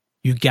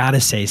 You got to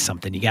say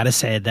something. You got to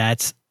say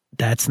that's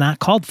not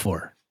called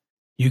for.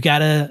 You got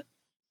to,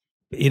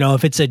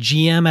 if it's a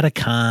GM at a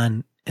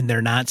con and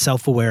they're not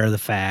self-aware of the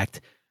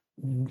fact,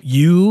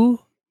 you,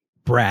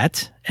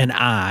 Brett, and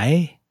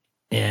I,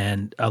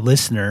 and a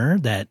listener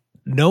that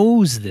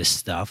knows this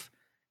stuff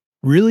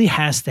really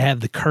has to have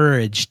the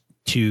courage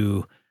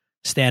to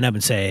stand up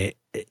and say,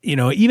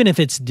 even if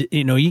it's,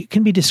 you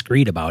can be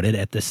discreet about it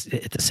at the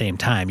same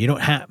time. You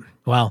don't have,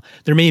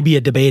 there may be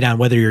a debate on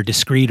whether you're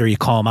discreet or you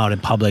call them out in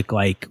public,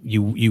 like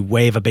you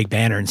wave a big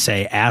banner and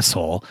say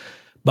asshole,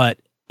 but,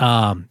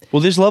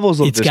 there's levels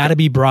of it's got to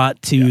be brought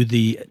to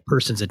the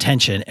person's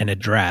attention and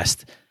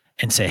addressed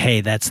and say, hey,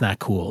 that's not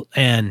cool.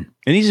 And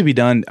it needs to be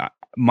done.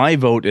 My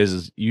vote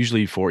is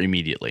usually for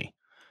immediately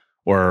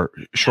or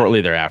shortly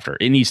thereafter.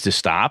 It needs to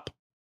stop,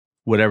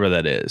 whatever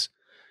that is.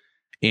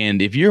 And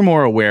if you're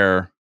more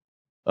aware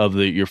of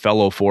your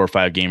fellow 4 or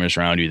 5 gamers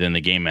around you than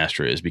the game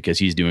master is because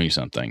he's doing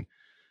something,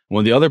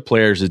 when the other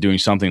players is doing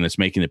something that's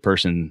making the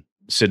person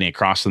sitting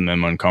across from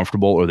them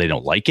uncomfortable or they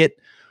don't like it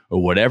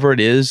or whatever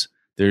it is,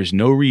 there's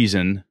no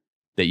reason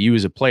that you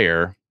as a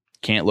player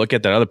can't look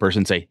at that other person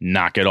and say,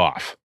 knock it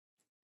off.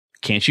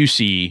 Can't you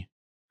see,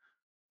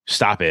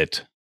 stop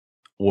it,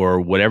 or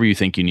whatever you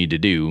think you need to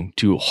do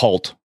to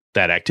halt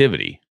that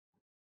activity?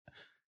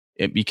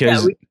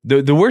 Because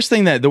the worst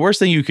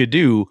thing you could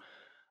do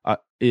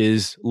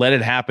is let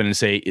it happen and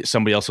say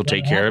somebody else will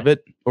take care of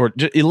it, or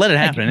just let it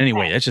happen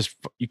anyway. That's just,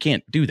 you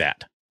can't do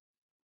that.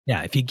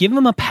 Yeah. If you give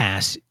them a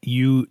pass,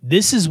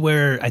 this is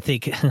where I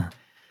think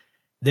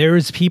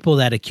there's people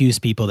that accuse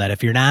people that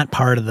if you're not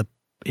part of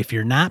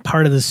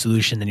the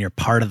solution, then you're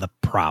part of the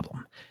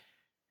problem.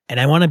 And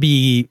I want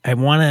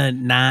to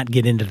not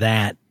get into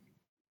that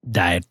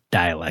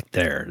dialect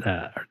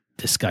there,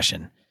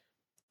 discussion.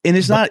 And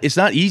it's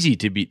not easy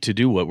to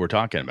do what we're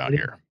talking about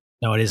here.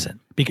 No, it isn't,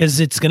 because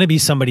it's going to be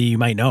somebody you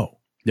might know.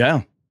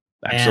 Yeah,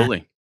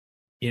 absolutely.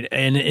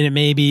 And it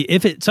may be,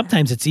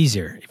 sometimes it's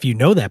easier if you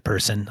know that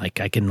person. Like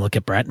I can look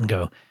at Brett and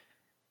go,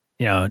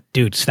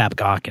 dude, stop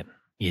gawking.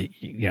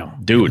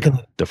 Dude,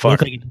 the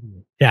fuck.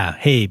 Yeah.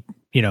 Hey,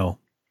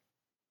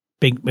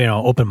 big,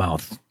 open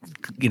mouth,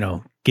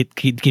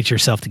 get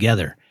yourself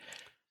together.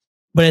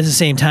 But at the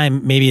same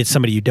time, maybe it's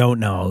somebody you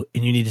don't know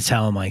and you need to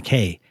tell them like,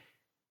 hey,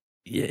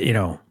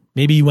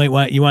 maybe you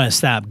want to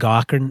stop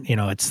gawking.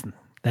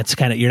 That's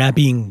kind of, you're not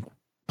being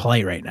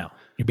polite right now.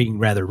 You're being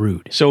rather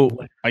rude. So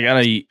I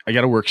got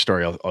a work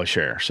story I'll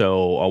share.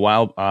 So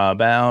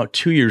about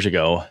 2 years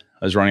ago,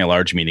 I was running a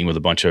large meeting with a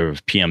bunch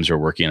of PMs who are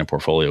working in a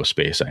portfolio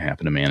space I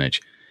happen to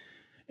manage,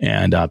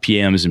 and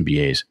PMs and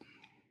BAs.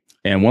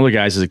 And one of the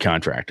guys is a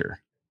contractor.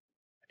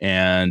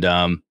 And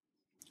I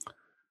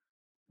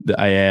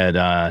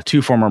had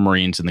 2 former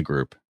Marines in the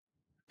group,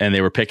 and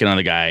they were picking on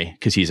the guy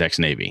because he's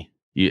ex-Navy.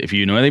 If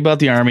you know anything about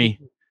the Army,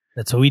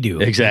 that's what we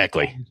do.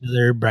 Exactly.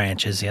 Their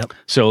branches. Yep.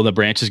 So the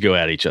branches go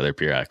at each other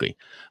periodically.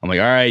 I'm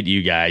like, all right,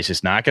 you guys,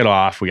 just knock it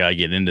off. We got to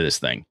get into this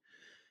thing.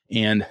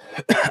 And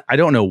I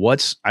don't know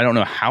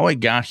how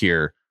it got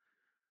here,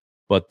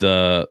 but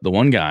the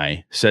one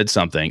guy said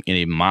something in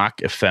a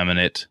mock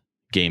effeminate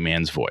gay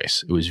man's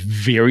voice. It was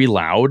very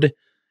loud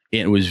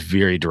and it was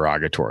very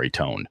derogatory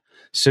tone.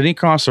 Sitting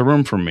across the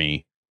room from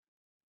me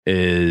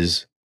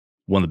is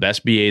one of the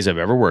best BAs I've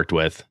ever worked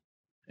with.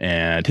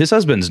 And his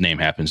husband's name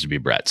happens to be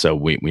Brett. So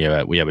we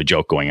have a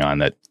joke going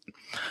on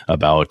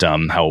about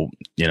how,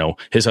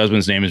 his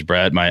husband's name is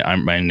Brett.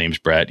 My name's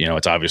Brett.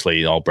 It's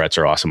obviously all Bretts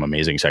are awesome,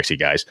 amazing, sexy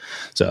guys.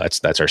 So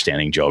that's our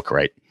standing joke,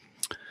 right?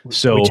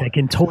 So which I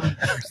can totally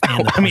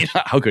understand. I mean,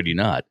 how could you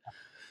not?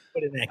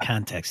 Put in that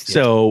context. Yeah.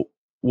 So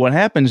what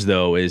happens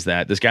though is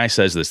that this guy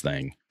says this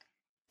thing,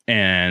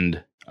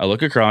 and I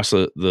look across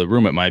the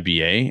room at my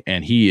BA,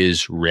 and he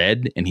is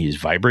red, and he is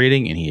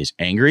vibrating, and he is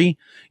angry,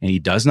 and he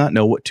does not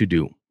know what to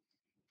do.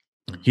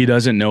 He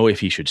doesn't know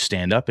if he should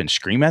stand up and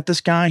scream at this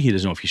guy. He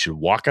doesn't know if he should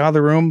walk out of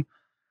the room.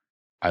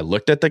 I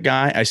looked at the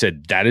guy. I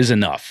said, that is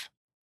enough.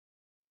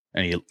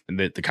 And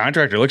the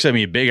contractor looks at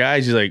me, big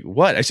eyes. He's like,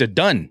 what? I said,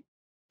 done.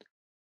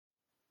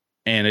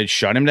 And it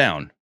shut him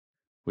down.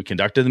 We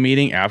conducted the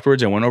meeting.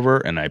 Afterwards, I went over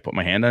and I put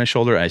my hand on his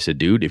shoulder. I said,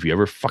 dude, if you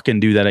ever fucking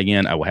do that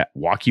again, I will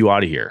walk you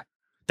out of here.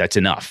 That's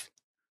enough.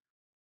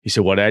 He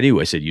said, what did I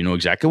do? I said, you know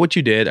exactly what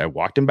you did. I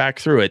walked him back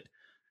through it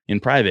in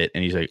private.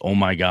 And he's like, oh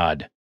my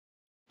God,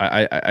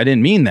 I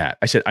didn't mean that.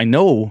 I said, I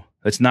know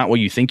that's not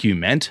what you think you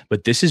meant,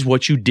 but this is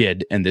what you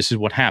did. And this is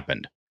what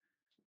happened.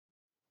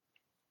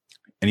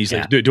 And he's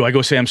like, do I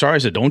go say I'm sorry? I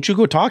said, don't you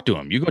go talk to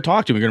him. You go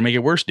talk to him. You're going to make it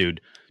worse, dude.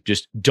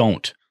 Just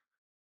don't.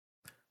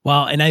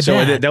 Well, and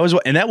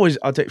that was,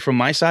 I'll tell you, from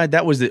my side,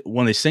 that was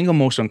one of the single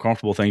most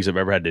uncomfortable things I've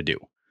ever had to do.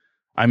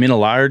 I'm in a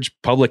large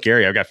public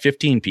area. I've got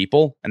 15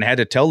 people, and I had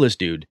to tell this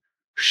dude,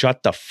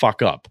 shut the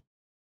fuck up.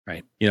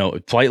 Right. You know,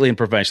 politely and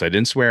professionally. I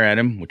didn't swear at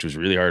him, which was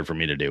really hard for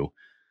me to do,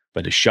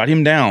 but to shut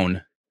him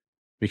down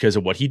because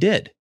of what he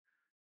did.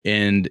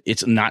 And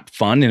it's not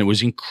fun. And it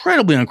was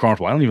incredibly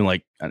uncomfortable. I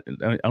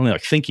don't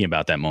like thinking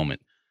about that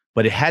moment,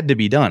 but it had to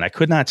be done. I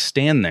could not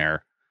stand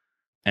there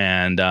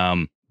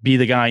and, be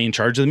the guy in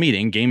charge of the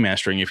meeting, game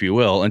mastering, if you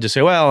will, and just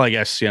say, well, I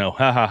guess,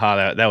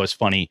 that was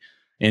funny,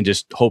 and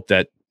just hope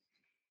that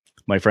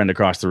my friend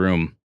across the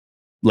room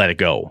let it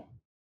go.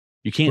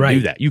 You can't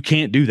do that. You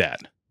can't do that.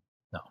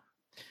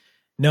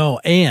 No.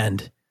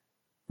 And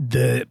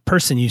the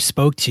person you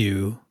spoke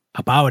to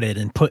about it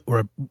and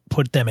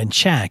put them in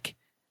check,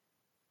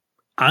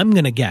 I'm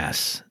going to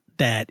guess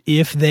that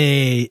if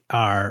they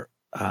are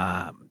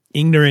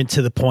ignorant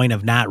to the point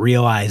of not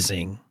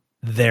realizing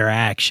their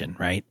action,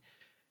 right?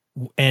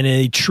 And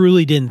they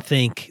truly didn't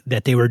think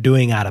that they were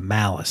doing out of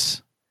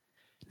malice.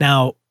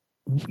 Now,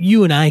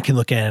 you and I can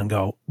look at it and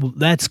go, well,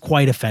 that's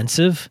quite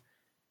offensive,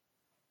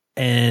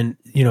 and,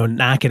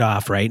 knock it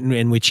off, right?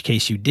 In which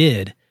case you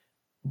did.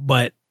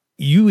 But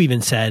you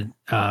even said,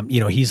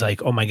 he's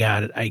like, oh my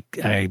God,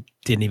 I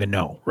didn't even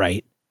know,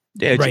 right?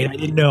 Yeah, right. I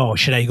didn't know.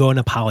 Should I go and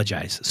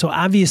apologize? So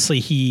obviously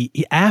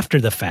he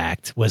after the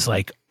fact was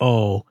like,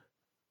 oh,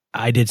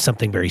 I did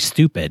something very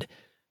stupid.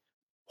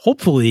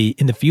 Hopefully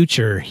in the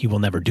future, he will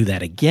never do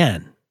that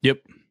again. Yep.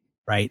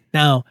 Right.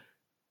 Now,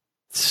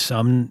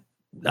 some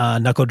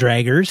knuckle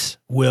draggers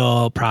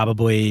will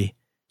probably,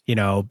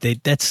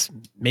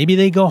 maybe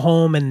they go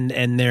home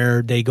and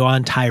they go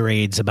on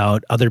tirades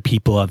about other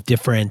people of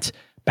different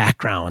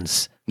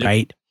backgrounds. Yep.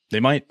 Right. They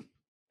might.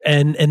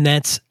 And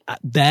that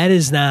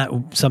is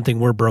not something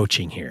we're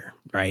broaching here.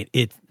 Right.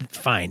 It's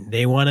fine.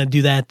 They want to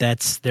do that.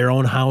 That's their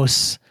own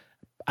house.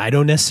 I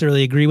don't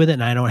necessarily agree with it,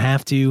 and I don't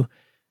have to,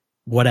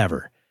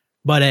 whatever.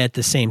 But at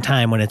the same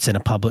time, when it's in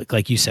a public,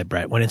 like you said,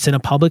 Brett, when it's in a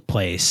public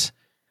place,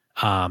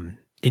 and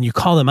you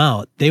call them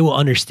out, they will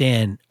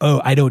understand,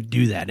 oh, I don't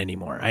do that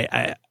anymore.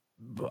 I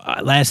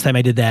last time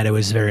I did that, it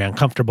was very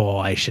uncomfortable.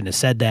 I shouldn't have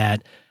said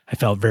that. I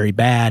felt very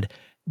bad.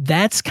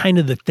 That's kind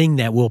of the thing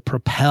that will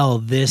propel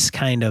this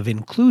kind of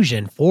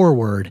inclusion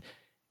forward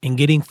in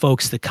getting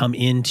folks to come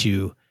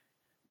into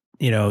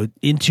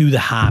the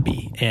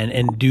hobby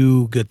and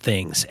do good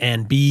things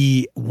and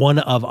be one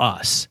of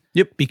us.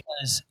 Yep.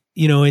 Because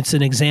it's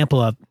an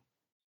example of,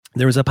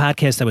 there was a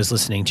podcast I was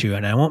listening to,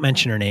 and I won't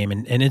mention her name,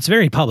 and it's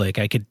very public.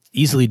 I could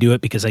easily do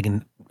it because I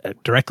can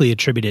directly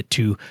attribute it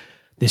to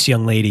this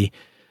young lady.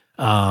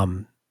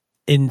 And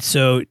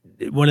so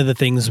one of the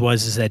things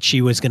is that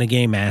she was going to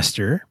game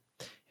master,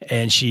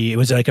 and it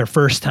was like her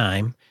first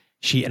time.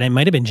 And it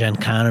might have been Gen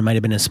Con, or it might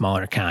have been a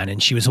smaller con,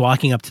 and she was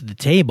walking up to the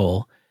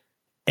table,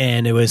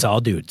 and it was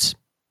all dudes.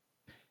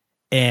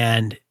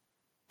 And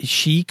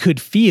she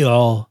could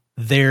feel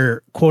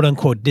their quote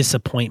unquote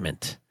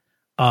disappointment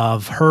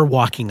of her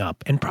walking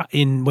up. And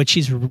in what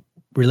she's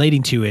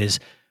relating to is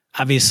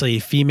obviously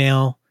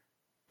female,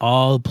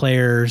 all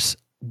players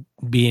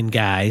being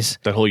guys.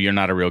 That whole "you're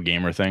not a real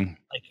gamer" thing.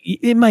 Like,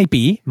 it might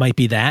be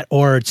that,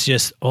 or it's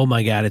just, oh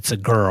my God, it's a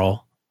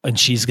girl and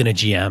she's going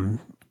to GM,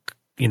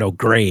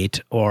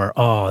 great. Or,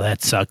 oh,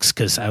 that sucks,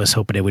 because I was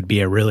hoping it would be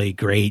a really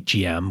great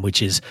GM,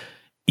 which is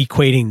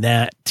equating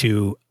that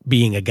to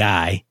being a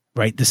guy,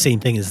 right? The same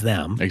thing as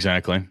them.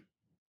 Exactly.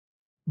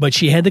 But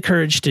she had the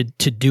courage to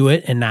do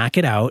it and knock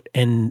it out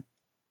and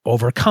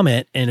overcome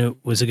it. And it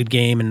was a good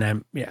game.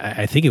 And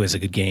I think it was a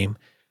good game.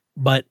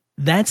 But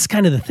that's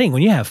kind of the thing.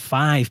 When you have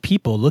 5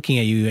 people looking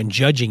at you and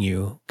judging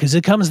you, because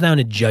it comes down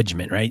to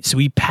judgment, right? So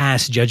we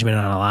pass judgment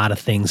on a lot of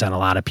things, on a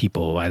lot of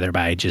people, either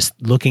by just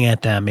looking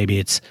at them. Maybe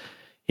it's,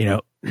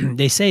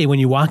 they say when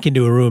you walk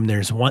into a room,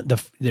 there's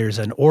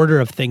an order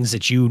of things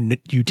that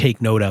you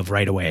take note of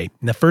right away.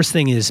 And the first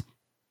thing is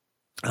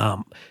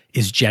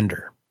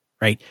gender,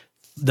 right?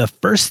 The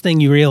first thing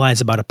you realize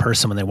about a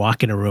person when they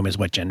walk in a room is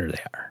what gender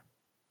they are.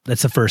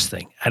 That's the first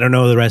thing. I don't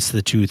know the rest of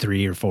the 2,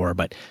 3, or 4,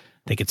 but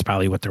I think it's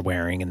probably what they're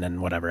wearing and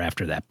then whatever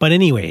after that. But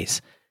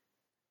anyways,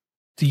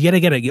 so you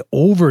got to get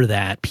over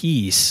that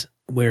piece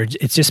where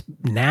it's just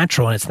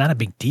natural and it's not a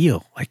big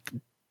deal. Like,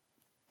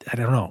 I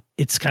don't know.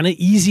 It's kind of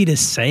easy to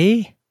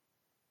say.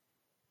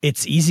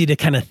 It's easy to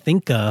kind of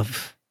think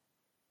of,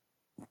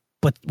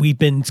 but we've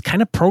been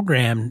kind of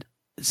programmed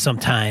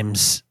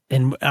sometimes,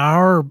 and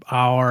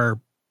our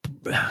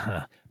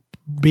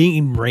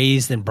being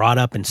raised and brought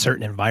up in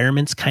certain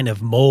environments kind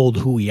of mold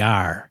who we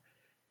are.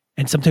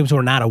 And sometimes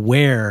we're not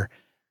aware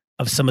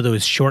of some of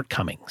those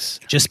shortcomings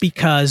just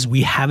because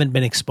we haven't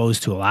been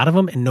exposed to a lot of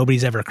them and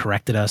nobody's ever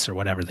corrected us or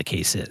whatever the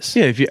case is.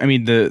 Yeah.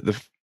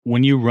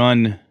 When you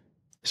run,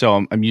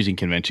 so I'm using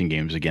convention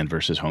games again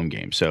versus home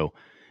games. So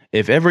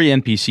if every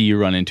NPC you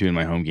run into in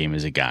my home game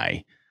is a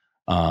guy,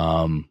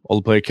 all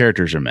the player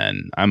characters are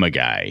men, I'm a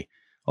guy,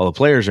 all the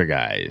players are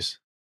guys.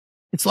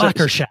 It's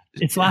locker shop.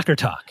 It's locker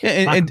talk.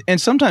 And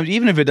sometimes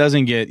even if it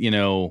doesn't get,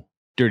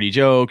 dirty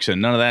jokes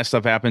and none of that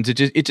stuff happens, it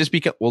just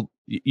because,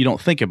 you don't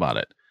think about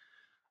it.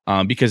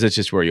 Because it's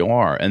just where you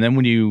are. And then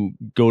when you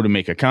go to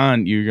make a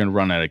con, you're going to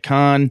run at a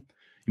con,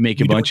 you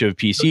make a bunch of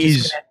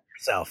PCs.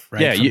 Yourself,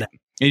 right? Yeah.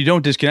 And you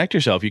don't disconnect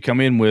yourself. You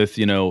come in with,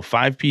 5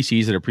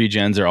 PCs that are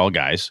pre-gens. They're all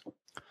guys.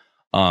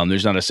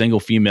 There's not a single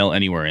female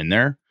anywhere in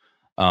there.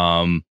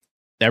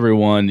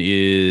 Everyone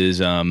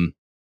is,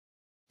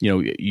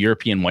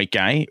 European white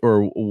guy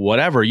or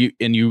whatever. You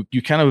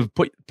kind of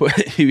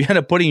you end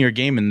up putting your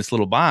game in this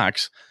little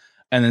box,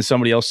 and then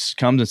somebody else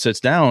comes and sits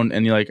down,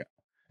 and you're like,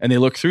 and they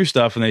look through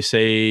stuff and they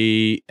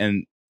say,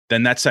 and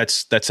then that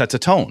sets a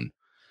tone,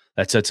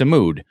 that sets a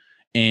mood.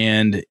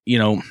 And,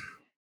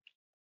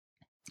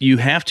 you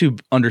have to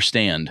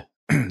understand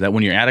that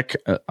when you're at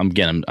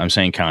I'm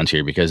saying cons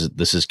here because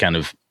this is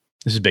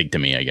big to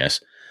me, I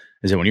guess,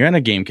 is that when you're at a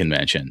game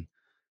convention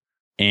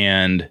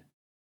and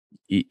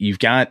you've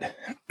got,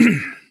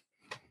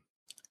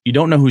 you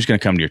don't know who's going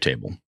to come to your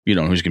table. You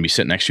don't know who's going to be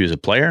sitting next to you as a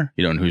player.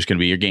 You don't know who's going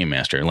to be your game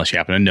master unless you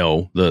happen to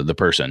know the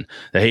person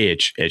that, hey,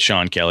 it's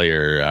Sean Kelly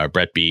or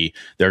Brett B.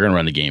 They're going to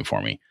run the game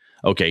for me.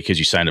 Okay, because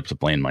you signed up to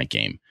play in my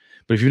game.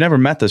 But if you've never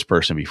met this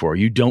person before,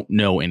 you don't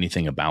know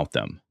anything about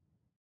them.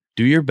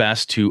 Do your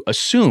best to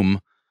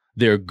assume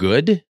they're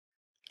good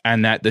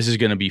and that this is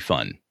going to be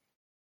fun.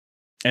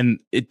 And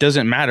it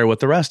doesn't matter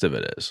what the rest of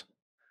it is.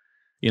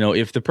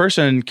 If the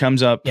person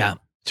comes up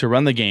to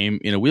run the game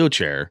in a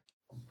wheelchair,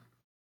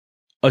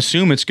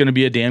 assume it's going to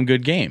be a damn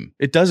good game.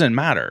 It doesn't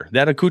matter.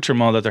 That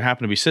accoutrement that they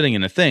happen to be sitting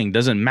in a thing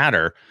doesn't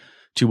matter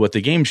to what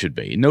the game should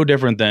be. No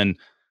different than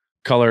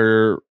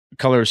color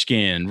of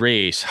skin,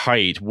 race,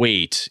 height,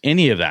 weight,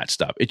 any of that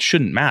stuff. It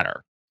shouldn't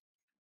matter.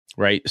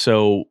 Right?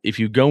 So if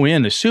you go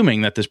in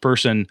assuming that this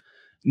person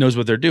knows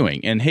what they're doing,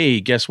 and hey,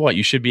 guess what?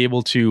 You should be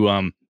able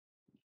to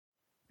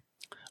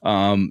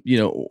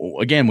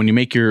again, when you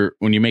make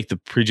the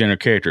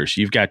pre-generated characters,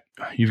 you've got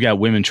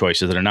women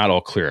choices that are not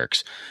all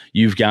clerics.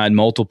 You've got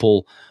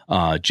multiple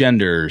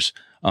genders,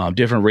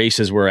 different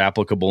races where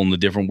applicable in the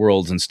different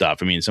worlds and stuff.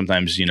 I mean,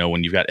 sometimes,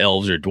 when you've got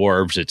elves or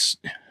dwarves, it's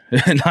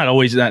not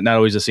always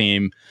the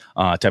same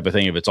type of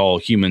thing if it's all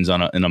humans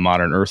in a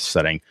modern Earth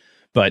setting.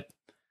 But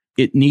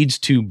it needs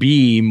to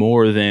be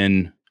more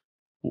than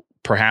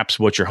perhaps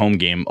what your home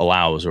game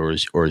allows or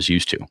is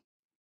used to.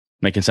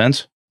 Making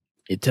sense?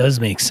 It does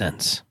make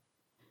sense.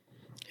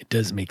 It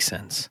does make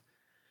sense.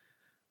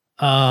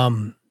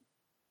 So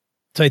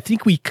I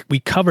think we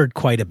covered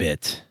quite a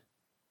bit.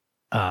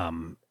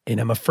 And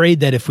I'm afraid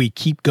that if we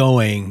keep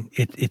going,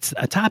 it's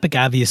a topic,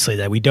 obviously,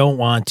 that we don't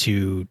want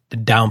to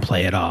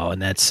downplay at all.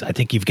 And I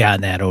think you've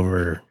gotten that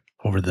over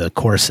the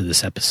course of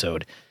this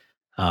episode.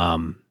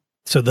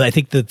 I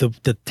think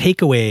the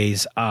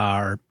takeaways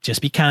are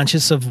just be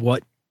conscious of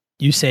what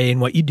you say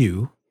and what you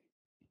do.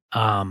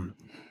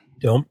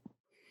 Don't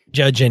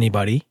judge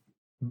anybody.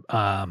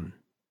 And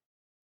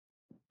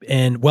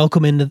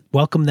welcome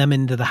them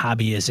into the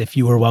hobby as if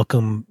you were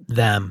welcoming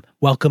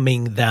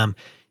them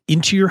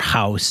into your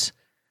house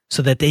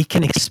so that they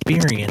can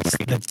experience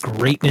the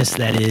greatness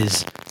that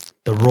is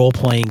the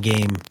role-playing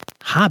game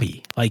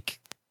hobby. Like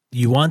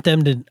you want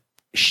them to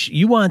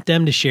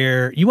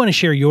share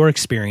your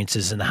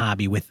experiences in the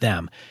hobby with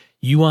them.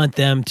 You want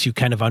them to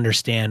kind of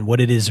understand what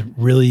it is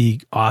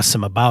really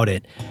awesome about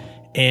it.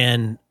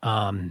 And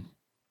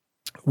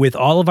with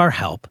all of our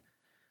help,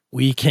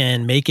 we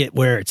can make it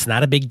where it's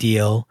not a big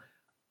deal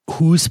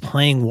who's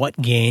playing what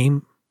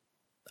game,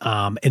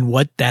 and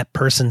what that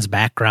person's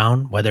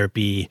background, whether it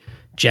be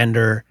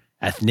gender,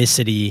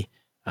 ethnicity,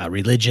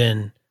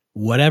 religion,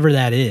 whatever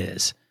that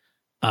is.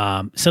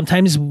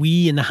 Sometimes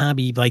we in the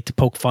hobby like to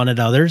poke fun at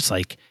others,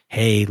 like,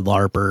 hey,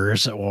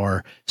 LARPers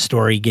or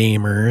story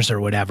gamers or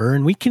whatever.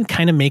 And we can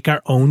kind of make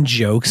our own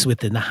jokes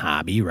within the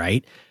hobby,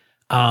 right?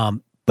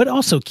 But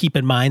also keep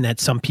in mind that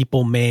some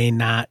people may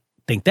not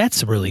think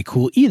that's really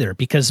cool either,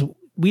 because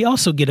we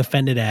also get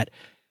offended at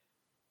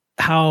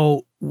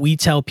how we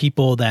tell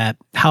people that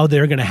how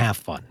they're going to have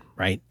fun,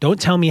 right? Don't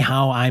tell me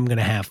how I'm going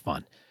to have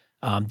fun.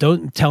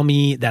 Don't tell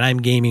me that I'm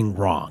gaming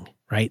wrong,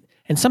 right?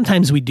 And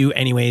sometimes we do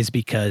anyways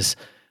because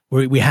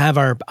we have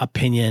our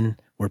opinion,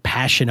 we're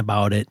passionate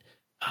about it,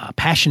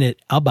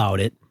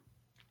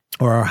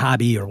 or our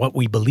hobby or what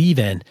we believe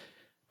in.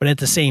 But at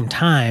the same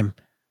time,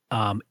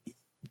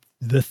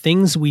 the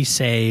things we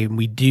say,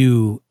 we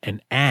do,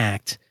 and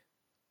act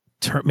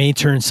may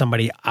turn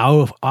somebody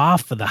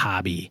off of the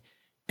hobby,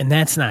 and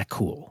that's not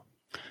cool.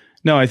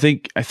 No, I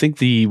think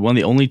the one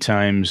of the only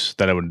times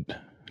that I would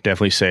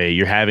definitely say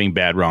you're having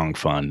bad, wrong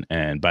fun,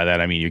 and by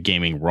that I mean you're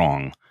gaming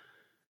wrong.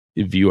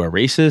 If you are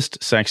racist,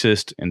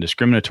 sexist, and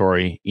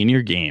discriminatory in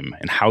your game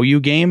and how you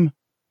game,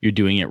 you're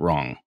doing it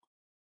wrong.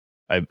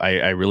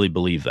 I really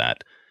believe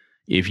that.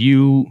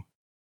 When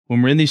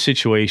we're in these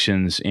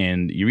situations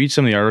and you read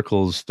some of the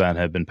articles that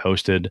have been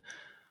posted,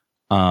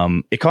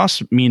 it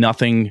costs me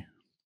nothing,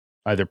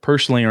 either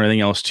personally or anything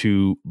else,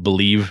 to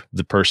believe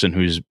the person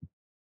who's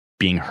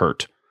being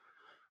hurt,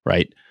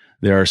 right?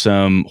 There are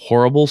some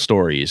horrible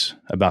stories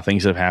about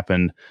things that have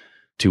happened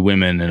to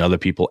women and other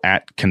people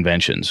at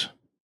conventions.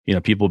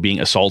 People being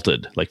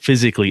assaulted, like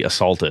physically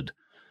assaulted.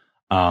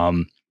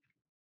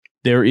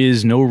 There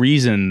is no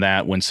reason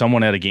that when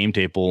someone at a game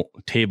table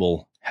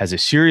has a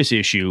serious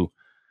issue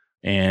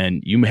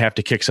and you may have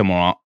to kick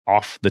someone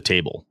off the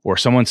table, or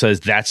someone says,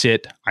 that's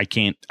it, I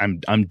can't,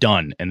 I'm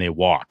done, and they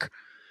walk,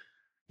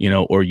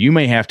 or you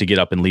may have to get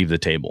up and leave the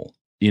table.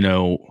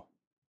 We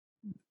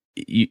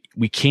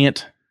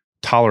can't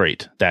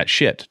tolerate that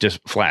shit,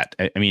 just flat.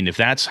 I mean, if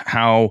that's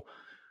how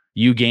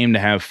you game to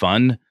have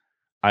fun,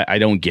 I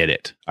don't get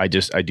it. I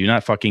do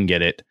not fucking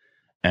get it.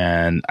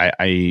 And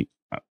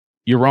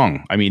you're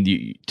wrong. I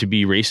mean, to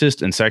be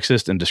racist and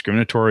sexist and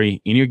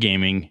discriminatory in your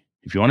gaming,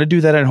 if you want to do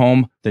that at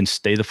home, then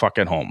stay the fuck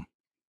at home.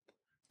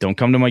 Don't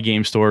come to my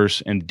game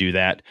stores and do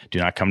that. Do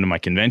not come to my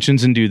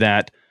conventions and do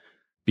that,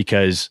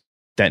 because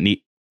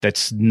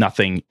that's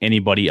nothing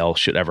anybody else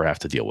should ever have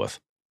to deal with.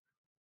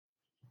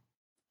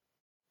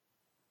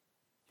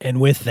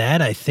 And with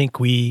that, I think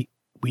we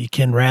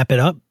can wrap it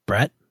up,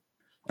 Brett.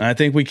 I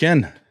think we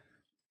can.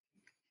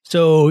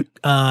 So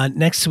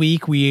next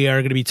week we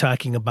are going to be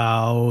talking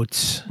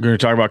about... We're going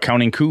to talk about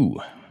Counting Coup.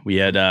 We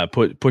had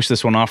pushed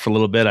this one off for a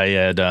little bit. I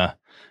had got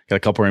a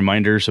couple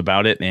reminders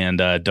about it and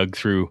dug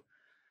through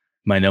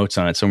my notes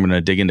on it. So I'm going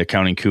to dig into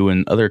Counting Coup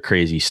and other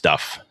crazy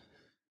stuff.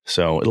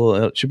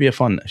 So it should be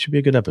it should be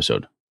a good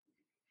episode.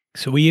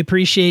 So we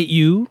appreciate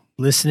you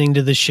listening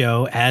to the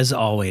show as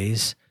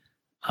always.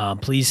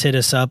 Please hit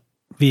us up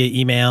via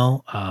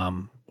email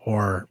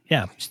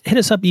hit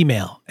us up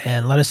email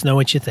and let us know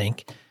what you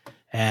think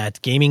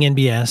at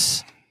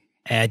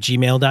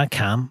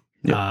gamingnbs@gmail.com.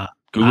 Yep.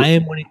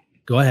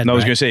 Go ahead. No, I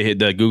was going to say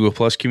the Google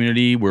Plus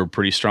community. We're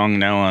pretty strong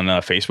now on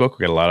Facebook.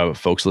 We got a lot of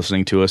folks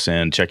listening to us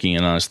and checking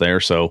in on us there.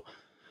 So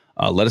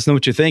let us know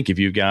what you think. If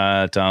you've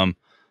got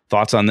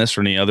thoughts on this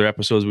or any other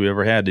episodes we've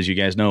ever had, as you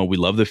guys know, we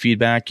love the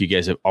feedback. You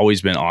guys have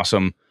always been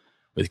awesome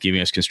with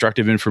giving us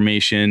constructive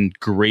information,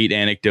 great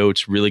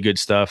anecdotes, really good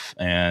stuff,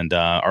 and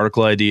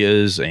article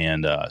ideas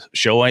and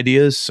show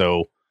ideas.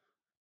 So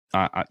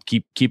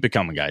keep it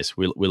coming, guys.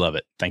 We love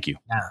it. Thank you.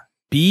 Yeah.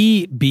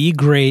 Be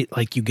great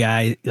like you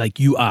guys, like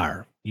you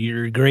are.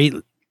 You're a great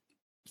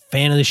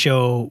fan of the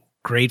show,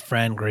 great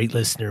friend, great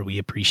listener. We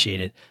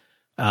appreciate it.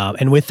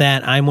 And with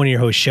that, I'm one of your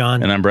hosts,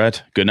 Sean. And I'm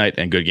Brett. Good night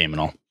and good game and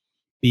all.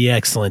 Be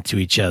excellent to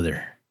each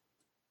other.